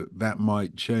special, that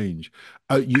might change.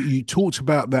 You talked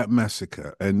about that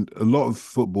massacre, and a lot of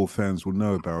football fans will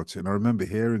know about it. And I remember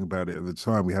hearing about it at the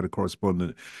time. We had a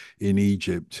correspondent in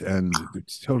Egypt, and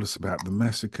told us about the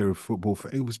massacre of football.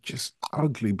 It was just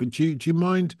ugly. But do you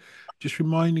mind just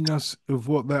reminding us of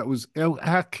what that was? El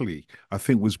Akli, I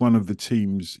think, was one of the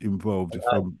teams involved.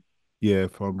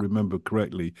 If I remember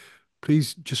correctly,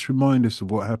 please just remind us of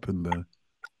what happened there.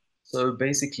 So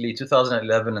basically,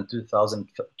 2011 and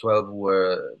 2012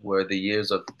 were the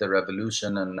years of the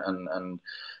revolution, and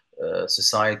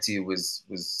society was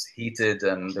heated,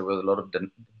 and there were a lot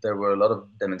of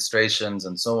demonstrations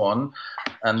and so on.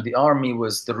 And the army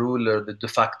was the de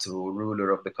facto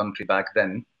ruler of the country back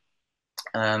then.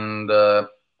 And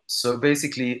so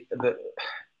basically,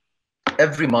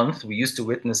 every month we used to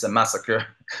witness a massacre.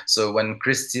 So when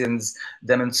Christians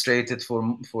demonstrated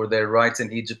for their rights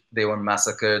in Egypt, they were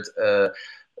massacred. The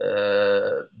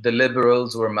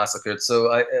liberals were massacred.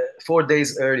 So 4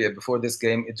 days earlier, before this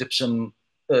game,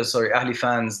 Ahli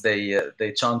fans,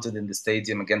 they chanted in the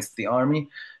stadium against the army,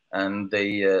 and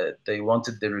they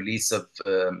wanted the release of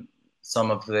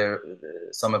some of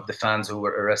the fans who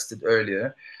were arrested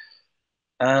earlier.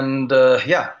 And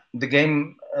yeah, the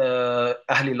game,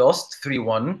 Ahli lost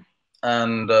 3-1.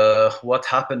 And what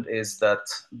happened is that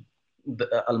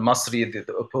Al Masri, the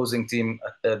opposing team,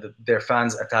 their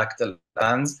fans attacked Al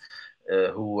fans,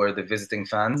 who were the visiting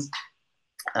fans.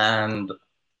 And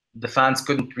the fans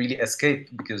couldn't really escape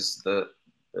because the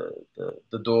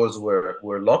doors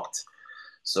were locked.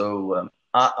 So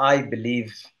I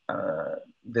believe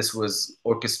this was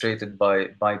orchestrated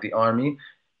by the army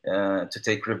to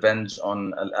take revenge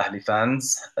on Al Ahli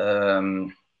fans.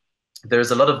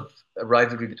 There's a lot of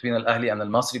rivalry between Al Ahli and Al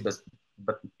Masri,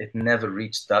 but it never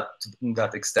reached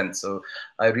that extent. So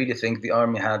I really think the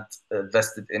army had a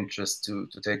vested interest to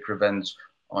take revenge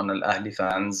on Al Ahli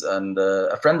fans. And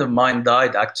a friend of mine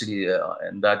died actually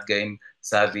in that game,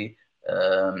 sadly.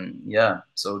 Yeah,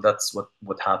 so that's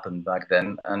what happened back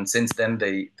then. And since then,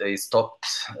 they stopped,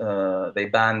 they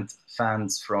banned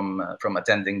fans from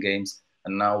attending games,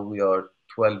 and now we are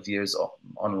 12 years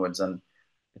onwards, and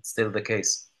it's still the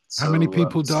case. How many So,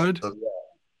 people died?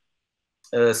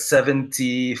 yeah,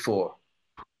 74.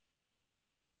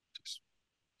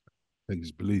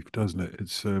 Beggars belief, doesn't it?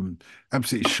 It's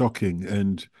absolutely shocking.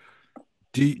 And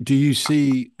do you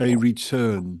see a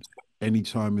return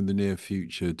anytime in the near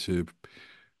future to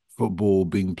football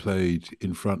being played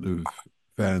in front of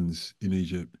fans in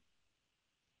Egypt?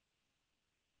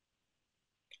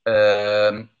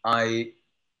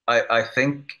 I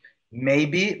think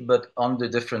maybe, but under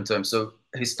different terms. So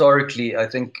historically, I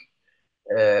think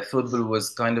football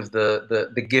was kind of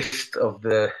the gift of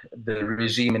the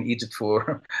regime in Egypt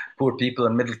for poor people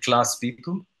and middle class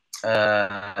people.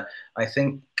 I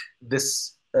think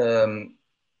this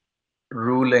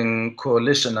ruling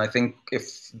coalition, I think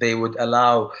if they would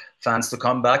allow fans to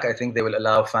come back, I think they will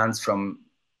allow fans from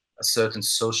a certain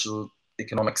social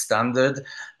economic standard,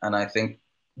 and I think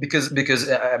because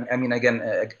I mean again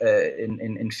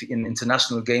in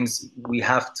international games we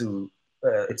have to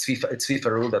it's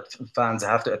FIFA rule that fans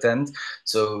have to attend,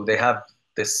 so they have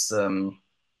this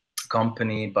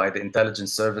company by the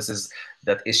intelligence services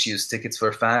that issues tickets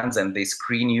for fans, and they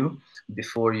screen you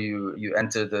before you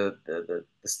enter the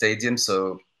stadium.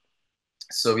 So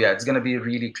yeah, it's going to be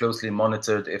really closely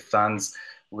monitored if fans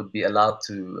would be allowed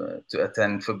to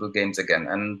attend football games again,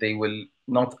 and they will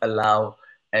not allow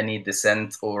any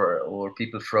dissent or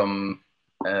people from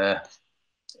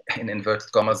in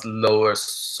inverted commas lower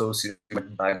socio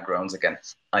backgrounds again.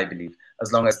 I believe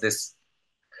as long as this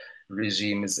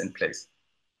regime is in place.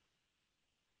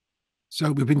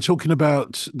 So we've been talking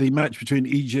about the match between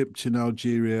Egypt and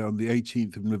Algeria on the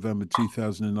 18th of November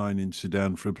 2009 in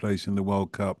Sudan for a place in the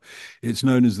World Cup. It's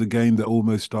known as the game that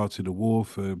almost started a war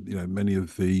for many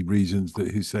of the reasons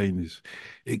that Hussein has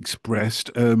expressed.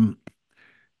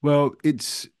 Well,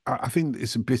 I think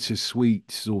it's a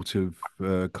bittersweet sort of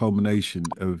culmination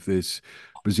of this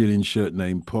Brazilian shirt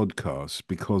name podcast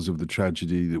because of the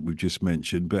tragedy that we've just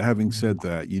mentioned. But having said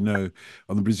that,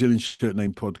 on the Brazilian shirt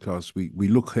name podcast, we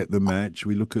look at the match,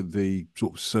 we look at the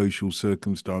sort of social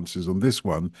circumstances. On this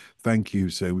one, thank you,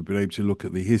 Hussein. We've been able to look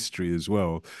at the history as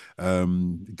well,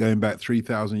 going back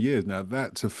 3,000 years. Now,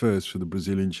 that's a first for the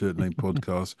Brazilian shirt name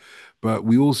podcast. But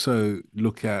we also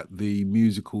look at the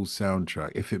musical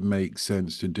soundtrack, if it makes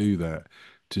sense to do that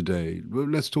today. Well,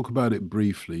 let's talk about it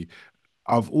briefly.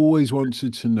 I've always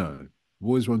wanted to know,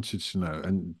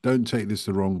 and don't take this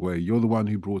the wrong way. You're the one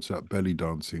who brought up belly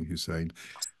dancing, Hussein.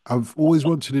 I've always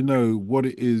wanted to know what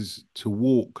it is to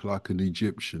walk like an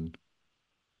Egyptian.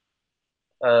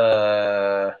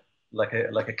 Uh, like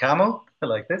a camel,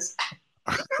 like this.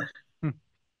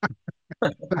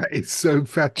 That is so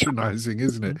patronizing,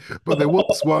 isn't it? But there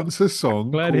was once a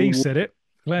song Glad he called said it.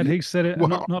 Glad Yeah, he said it, and well,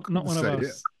 not I not not couldn't one of say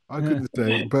it. us. I Yeah. couldn't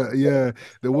say it, but yeah,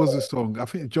 there was a song. I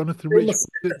think Jonathan Rich Famous,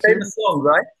 did it, Tim. famous song,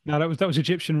 right? No, that was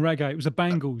Egyptian reggae. It was the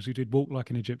Bangles who did "Walk Like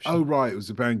an Oh, Egyptian." right, it was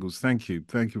the Bangles. Thank you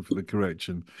for the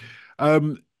correction.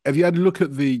 Have you had a look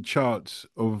at the charts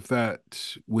of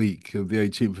that week of the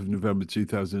 18th of November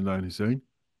 2009, Hussein?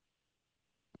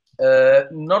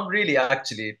 Not really,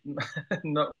 actually.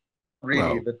 Not really,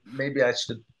 Well, but maybe I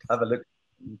should have a look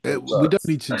into the we don't charts.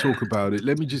 need to talk about it.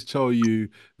 Let me just tell you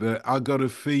that I got a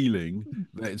feeling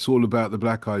that it's all about the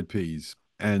Black Eyed Peas.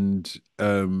 And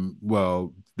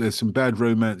well, there's some bad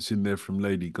romance in there from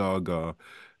Lady Gaga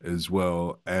as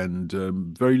well, and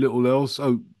very little else.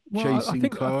 Oh, Well, I chasing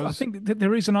think I cars. think that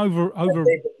there is an David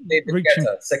overreaching.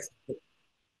 Guetta, Sex.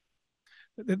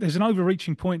 There's an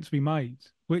overreaching point to be made,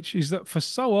 which is that for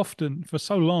so often, for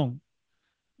so long,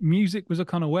 music was a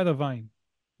kind of weather vane.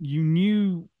 You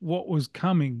knew what was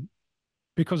coming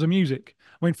because of music.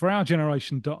 I mean, for our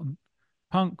generation, Dotun,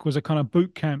 punk was a kind of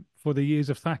boot camp for the years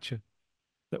of Thatcher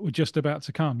that were just about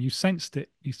to come. You sensed it.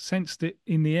 You sensed it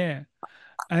in the air.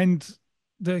 And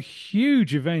the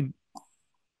huge event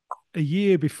a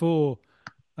year before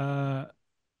uh,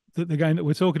 the game that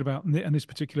we're talking about and this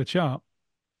particular chart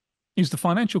is the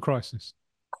financial crisis.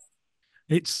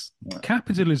 It's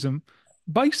capitalism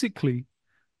basically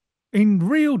in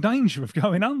real danger of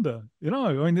going under. I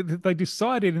mean, they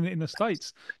decided in the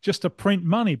States just to print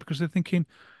money because they're thinking,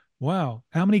 wow,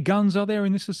 how many guns are there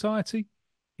in this society?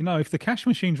 If the cash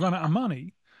machines run out of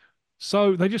money,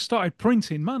 so they just started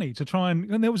printing money to try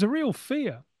and there was a real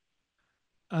fear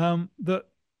that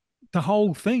the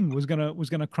whole thing was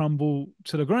gonna crumble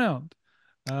to the ground.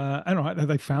 And right,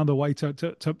 they found a way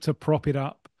to prop it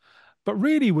up, but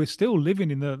really we're still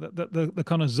living in the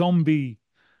kind of zombie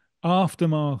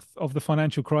aftermath of the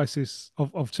financial crisis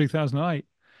of 2008.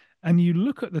 And you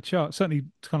look at the chart, certainly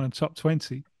kind of top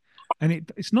 20,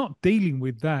 and it's not dealing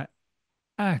with that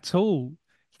at all.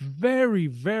 It's very,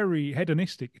 very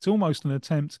hedonistic. It's almost an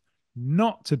attempt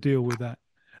not to deal with that.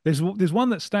 There's one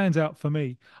that stands out for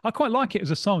me. I quite like it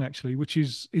as a song actually, which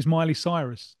is Miley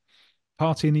Cyrus,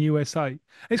 "Party in the USA."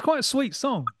 It's quite a sweet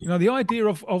song. The idea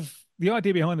of the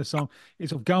idea behind the song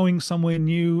is of going somewhere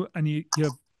new and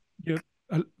you're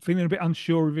feeling a bit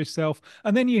unsure of yourself,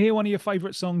 and then you hear one of your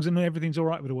favorite songs, and everything's all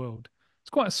right with the world. It's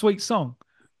quite a sweet song,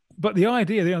 but the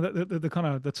idea, the kind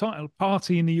of the title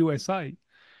 "Party in the USA,"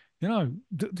 you know,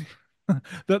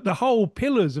 the whole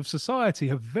pillars of society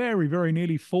have very, very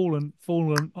nearly fallen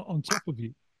on top of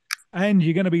you, and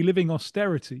you're going to be living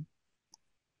austerity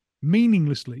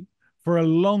meaninglessly for a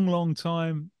long, long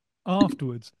time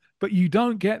afterwards. But you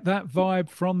don't get that vibe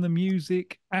from the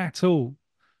music at all.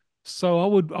 So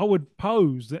I would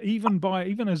pose that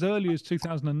even as early as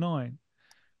 2009,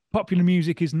 popular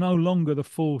music is no longer the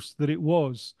force that it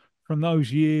was from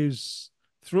those years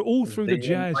through the The year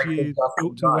jazz Michael years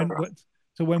Jackson to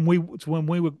died. when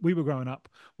we were growing up,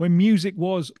 when music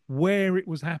was where it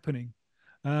was happening,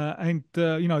 and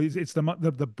it's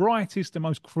the brightest, the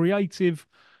most creative,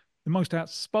 the most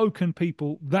outspoken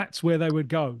people. That's where they would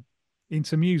go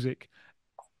into music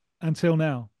until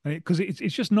now, because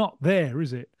it's just not there,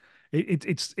 is it?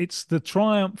 It's the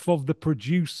triumph of the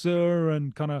producer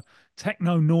and kind of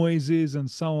techno noises and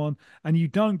so on, and you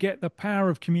don't get the power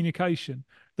of communication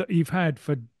that you've had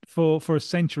for a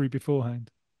century beforehand.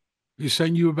 You're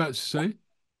saying you were about to say?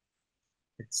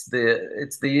 It's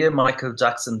the year Michael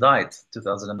Jackson died,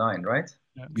 2009, right?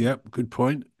 Yeah. Yep, good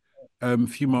point. A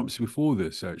few months before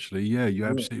this, actually. Yeah, you're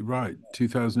Yeah. absolutely right.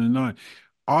 2009.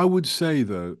 I would say,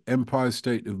 though, Empire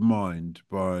State of Mind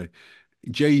by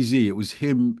Jay-Z, it was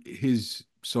his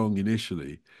song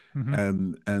initially,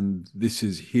 Hmm. and this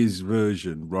is his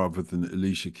version rather than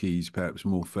Alicia Keys' perhaps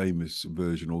more famous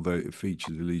version, although it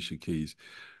features Alicia Keys.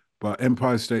 But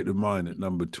Empire State of Mind at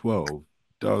number 12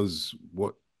 does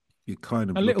what you're kind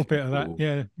A of little looking bit of that, for.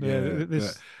 yeah, yeah. Yeah, that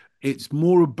This it's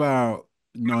more about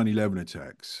 9/11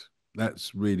 attacks.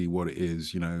 That's really what it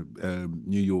is,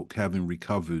 New York having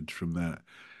recovered from that.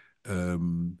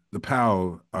 The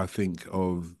power, I think,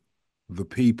 of the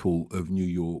people of New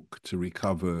York to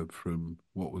recover from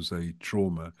what was a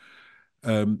trauma.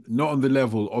 Not on the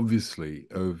level, obviously,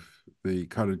 of the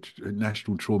kind of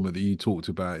national trauma that you talked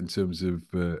about in terms of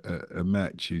a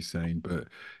match, Hussein, but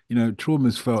trauma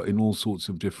is felt in all sorts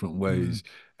of different mm, ways,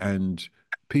 and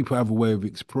people have a way of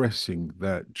expressing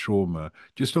that trauma.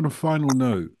 Just on a final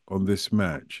note on this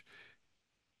match,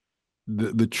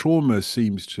 the trauma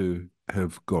seems to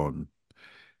have gone.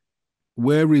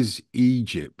 Where is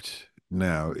Egypt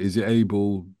now? Is it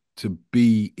able to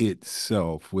be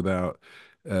itself without,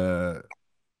 uh,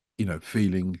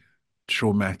 feeling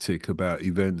traumatic about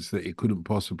events that it couldn't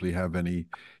possibly have any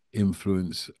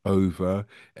influence over?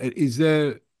 Is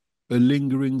there a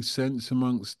lingering sense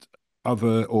amongst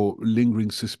other, or lingering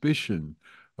suspicion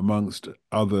amongst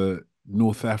other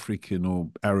North African or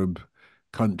Arab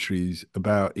countries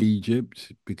about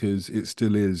Egypt? Because it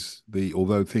still is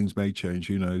although things may change,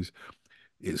 who knows,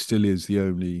 it still is the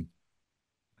only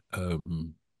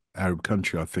Arab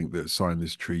country, I think, that signed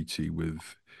this treaty with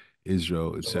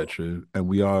Israel, etc. And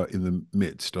we are in the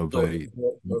midst of a.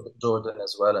 Jordan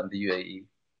as well, and the UAE.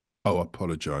 Oh, I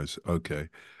apologize. Okay.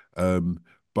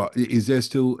 But is there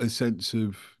still a sense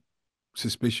of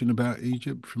suspicion about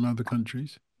Egypt from other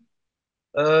countries?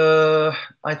 Uh,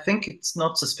 I think it's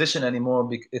not suspicion anymore.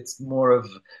 It's more of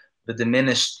the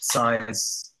diminished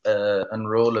size and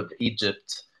role of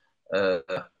Egypt uh,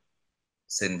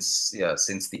 since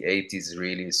the 80s,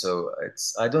 really. So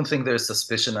I don't think there's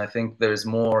suspicion. I think there's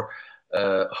more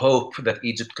hope that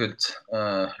Egypt could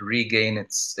regain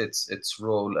its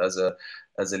role as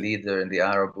a leader in the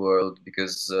Arab world,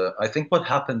 because I think what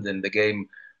happened in the game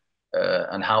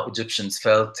and how Egyptians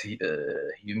felt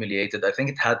humiliated. I think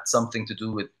it had something to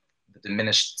do with the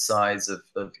diminished size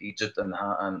of Egypt,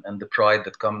 and the pride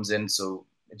that comes in. So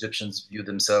Egyptians view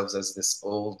themselves as this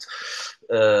old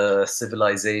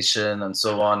civilization and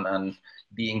so on, and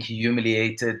being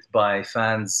humiliated by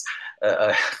fans,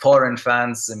 foreign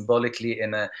fans, symbolically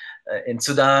in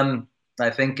Sudan. I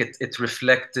think it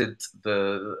reflected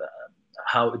the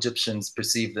how Egyptians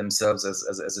perceive themselves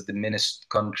as a diminished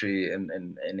country in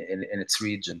its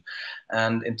region.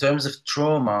 And in terms of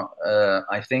trauma,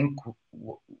 I think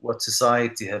what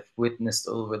society have witnessed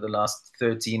over the last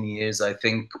 13 years, I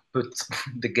think, put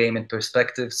the game in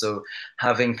perspective. So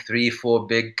having three, four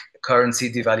big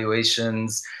currency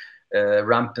devaluations,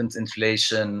 rampant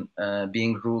inflation,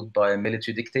 being ruled by a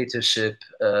military dictatorship,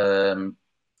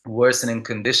 worsening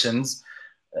conditions,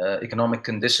 economic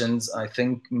conditions, I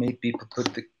think made people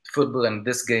put the football and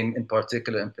this game in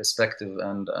particular in perspective,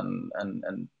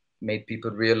 and made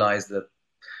people realize that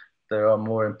there are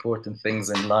more important things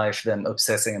in life than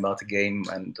obsessing about a game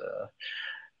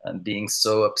and being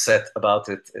so upset about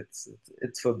it.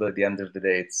 It's football at the end of the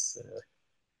day. It's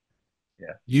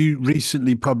yeah. You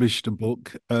recently published a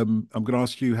book. I'm going to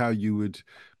ask you how you would,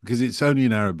 because it's only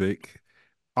in Arabic,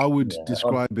 I would Yeah.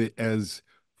 describe it as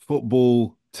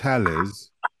football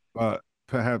tales, but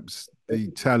perhaps the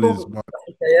tales might.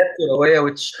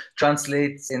 Which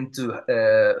translates into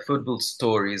football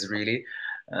stories, really.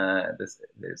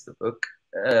 There's the book.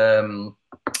 Um,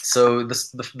 so the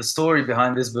story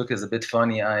behind this book is a bit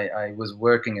funny. I was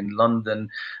working in London,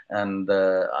 and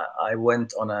I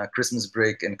went on a Christmas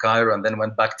break in Cairo, and then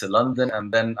went back to London,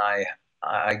 and then I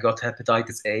got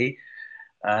hepatitis A,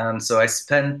 and so I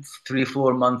spent 3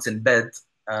 4 months in bed,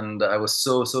 and I was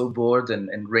so bored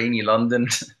in rainy London.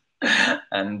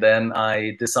 And then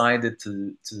I decided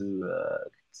to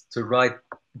write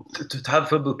to have a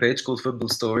football page called Football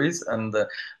Stories, and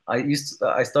I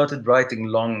started writing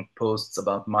long posts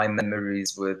about my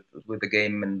memories with the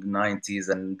game in the 90s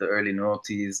and the early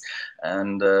noughties,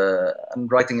 and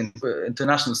writing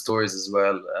international stories as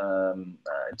well,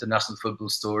 international football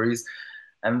stories.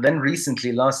 And then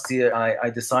recently, last year,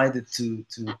 I decided to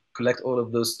collect all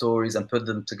of those stories and put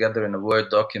them together in a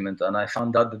Word document, and I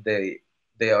found out that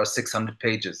they are 600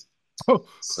 pages.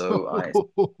 So I,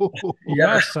 Ya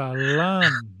yeah,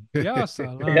 salam. Ya yeah.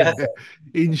 salam.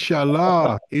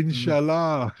 Inshallah, Mm.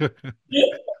 inshallah. So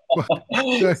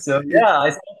So it, yeah, I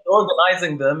started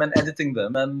organizing them and editing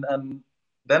them, and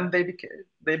then they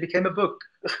became a book.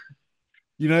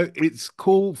 it's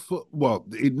called well,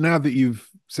 now that you've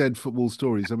said football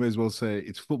stories, I may as well say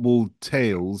it's football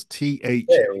tales,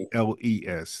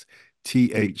 THALES,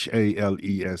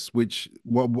 which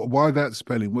why that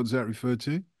spelling? What does that refer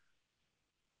to?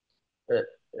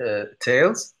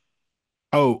 Tales.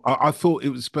 Oh, I thought it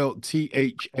was spelled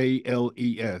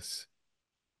THALES.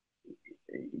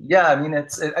 Yeah, I mean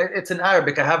it's in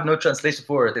Arabic. I have no translation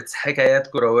for it. It's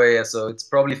Hikayat Kurawaya, so it's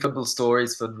probably football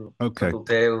stories, Okay, football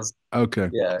tales. okay,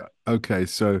 Yeah. okay.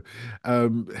 So,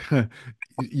 um,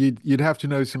 you'd have to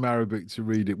know some Arabic to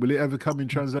read it. Will it ever come in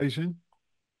translation?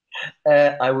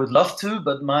 I would love to,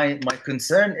 but my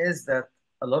concern is that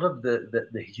a lot of the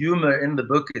humor in the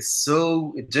book is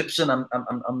so Egyptian.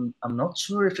 I'm not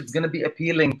sure if it's going to be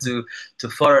appealing to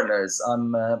foreigners.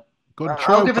 God,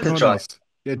 try I'll give it one a on try. us.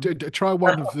 Yeah, try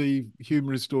one of the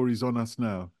humorous stories on us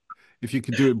now, if you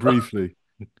can do it briefly.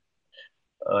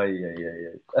 Oh, yeah, yeah,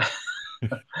 yeah.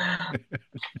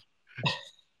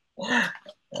 This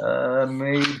is a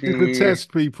Maybe.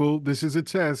 test, people. This is a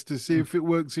test to see if it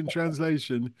works in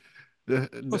translation. Well,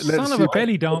 Let's son of see. a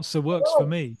belly dancer works for Oh,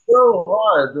 me. so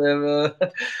hard.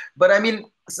 But I mean,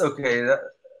 it's okay.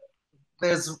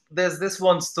 There's this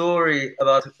one story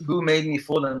about who made me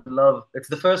fall in love. It's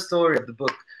the first story of the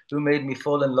book. Who made me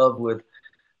fall in love with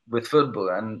football,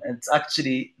 and it's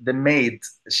actually the maid.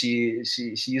 She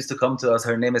used to come to us.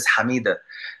 Her name is Hamida,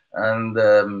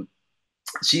 and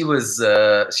she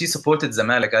supported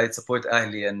Zamalek. I support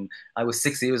Ahli, and I was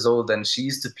 6 years old, and she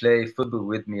used to play football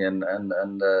with me, and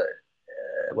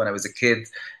when I was a kid,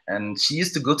 and she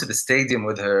used to go to the stadium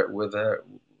with her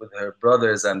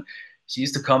brothers, and she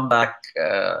used to come back.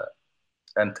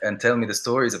 And tell me the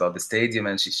stories about the stadium,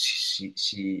 and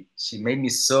she made me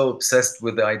so obsessed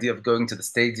with the idea of going to the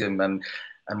stadium, and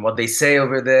what they say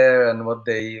over there, and what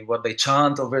they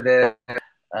chant over there.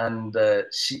 And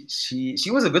she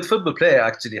was a good football player,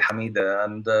 actually, Hamida,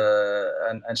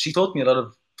 and she taught me a lot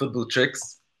of football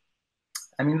tricks.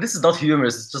 I mean, this is not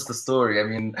humorous; it's just a story. I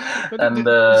mean, But and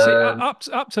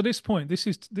see, up to this point, this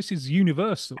is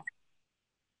universal.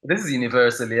 this is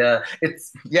universal. Yeah,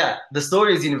 the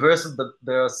story is universal, but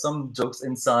there are some jokes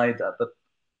inside that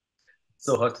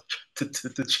so hard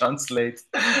to translate.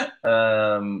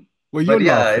 Um, Well, you're but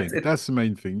yeah, laughing. That's the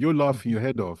main thing. You're laughing your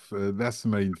head off. That's the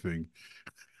main thing.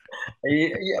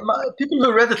 yeah, people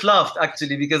who read it laughed,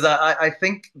 actually, because I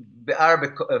think the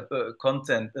Arabic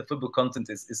content, the football content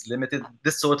is limited.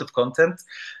 This sort of content,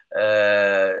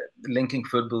 uh, linking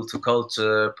football to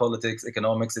culture, politics,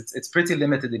 economics, it's pretty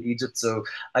limited in Egypt. So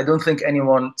I don't think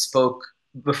anyone spoke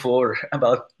before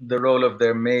about the role of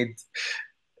their maid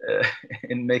uh,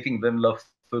 in making them love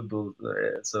football.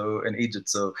 So in Egypt,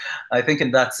 so I think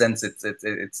in that sense,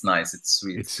 it's nice, it's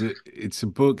sweet. It's a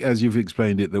book, as you've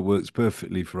explained it, that works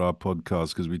perfectly for our podcast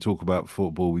because we talk about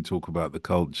football, we talk about the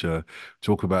culture,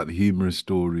 talk about the humorous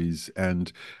stories,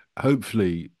 and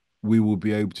hopefully we will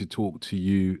be able to talk to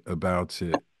you about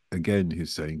it again,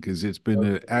 Hussein, because it's been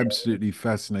an absolutely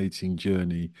fascinating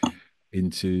journey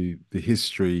into the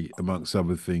history, amongst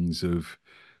other things, of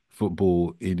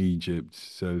football in Egypt.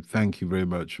 So thank you very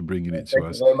much for bringing it to Thank you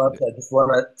us. very much. I just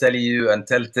want to tell you and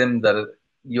tell Tim that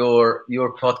your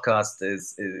podcast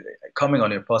is coming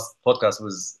on your podcast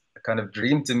was a kind of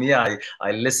dream to me. I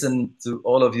listen to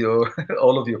all of your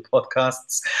all of your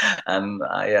podcasts, and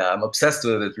I'm obsessed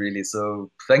with it, really. So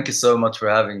thank you so much for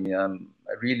having me. I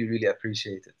really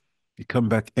appreciate it. You come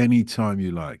back anytime you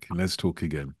like, and let's talk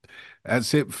again.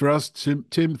 That's it for us. Tim,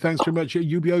 thanks very much.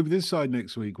 You'll be over this side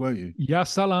next week, won't you? Ya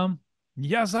salam.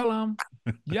 Ya salam.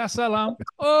 Ya salam.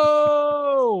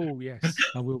 Oh, yes,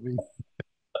 I will be.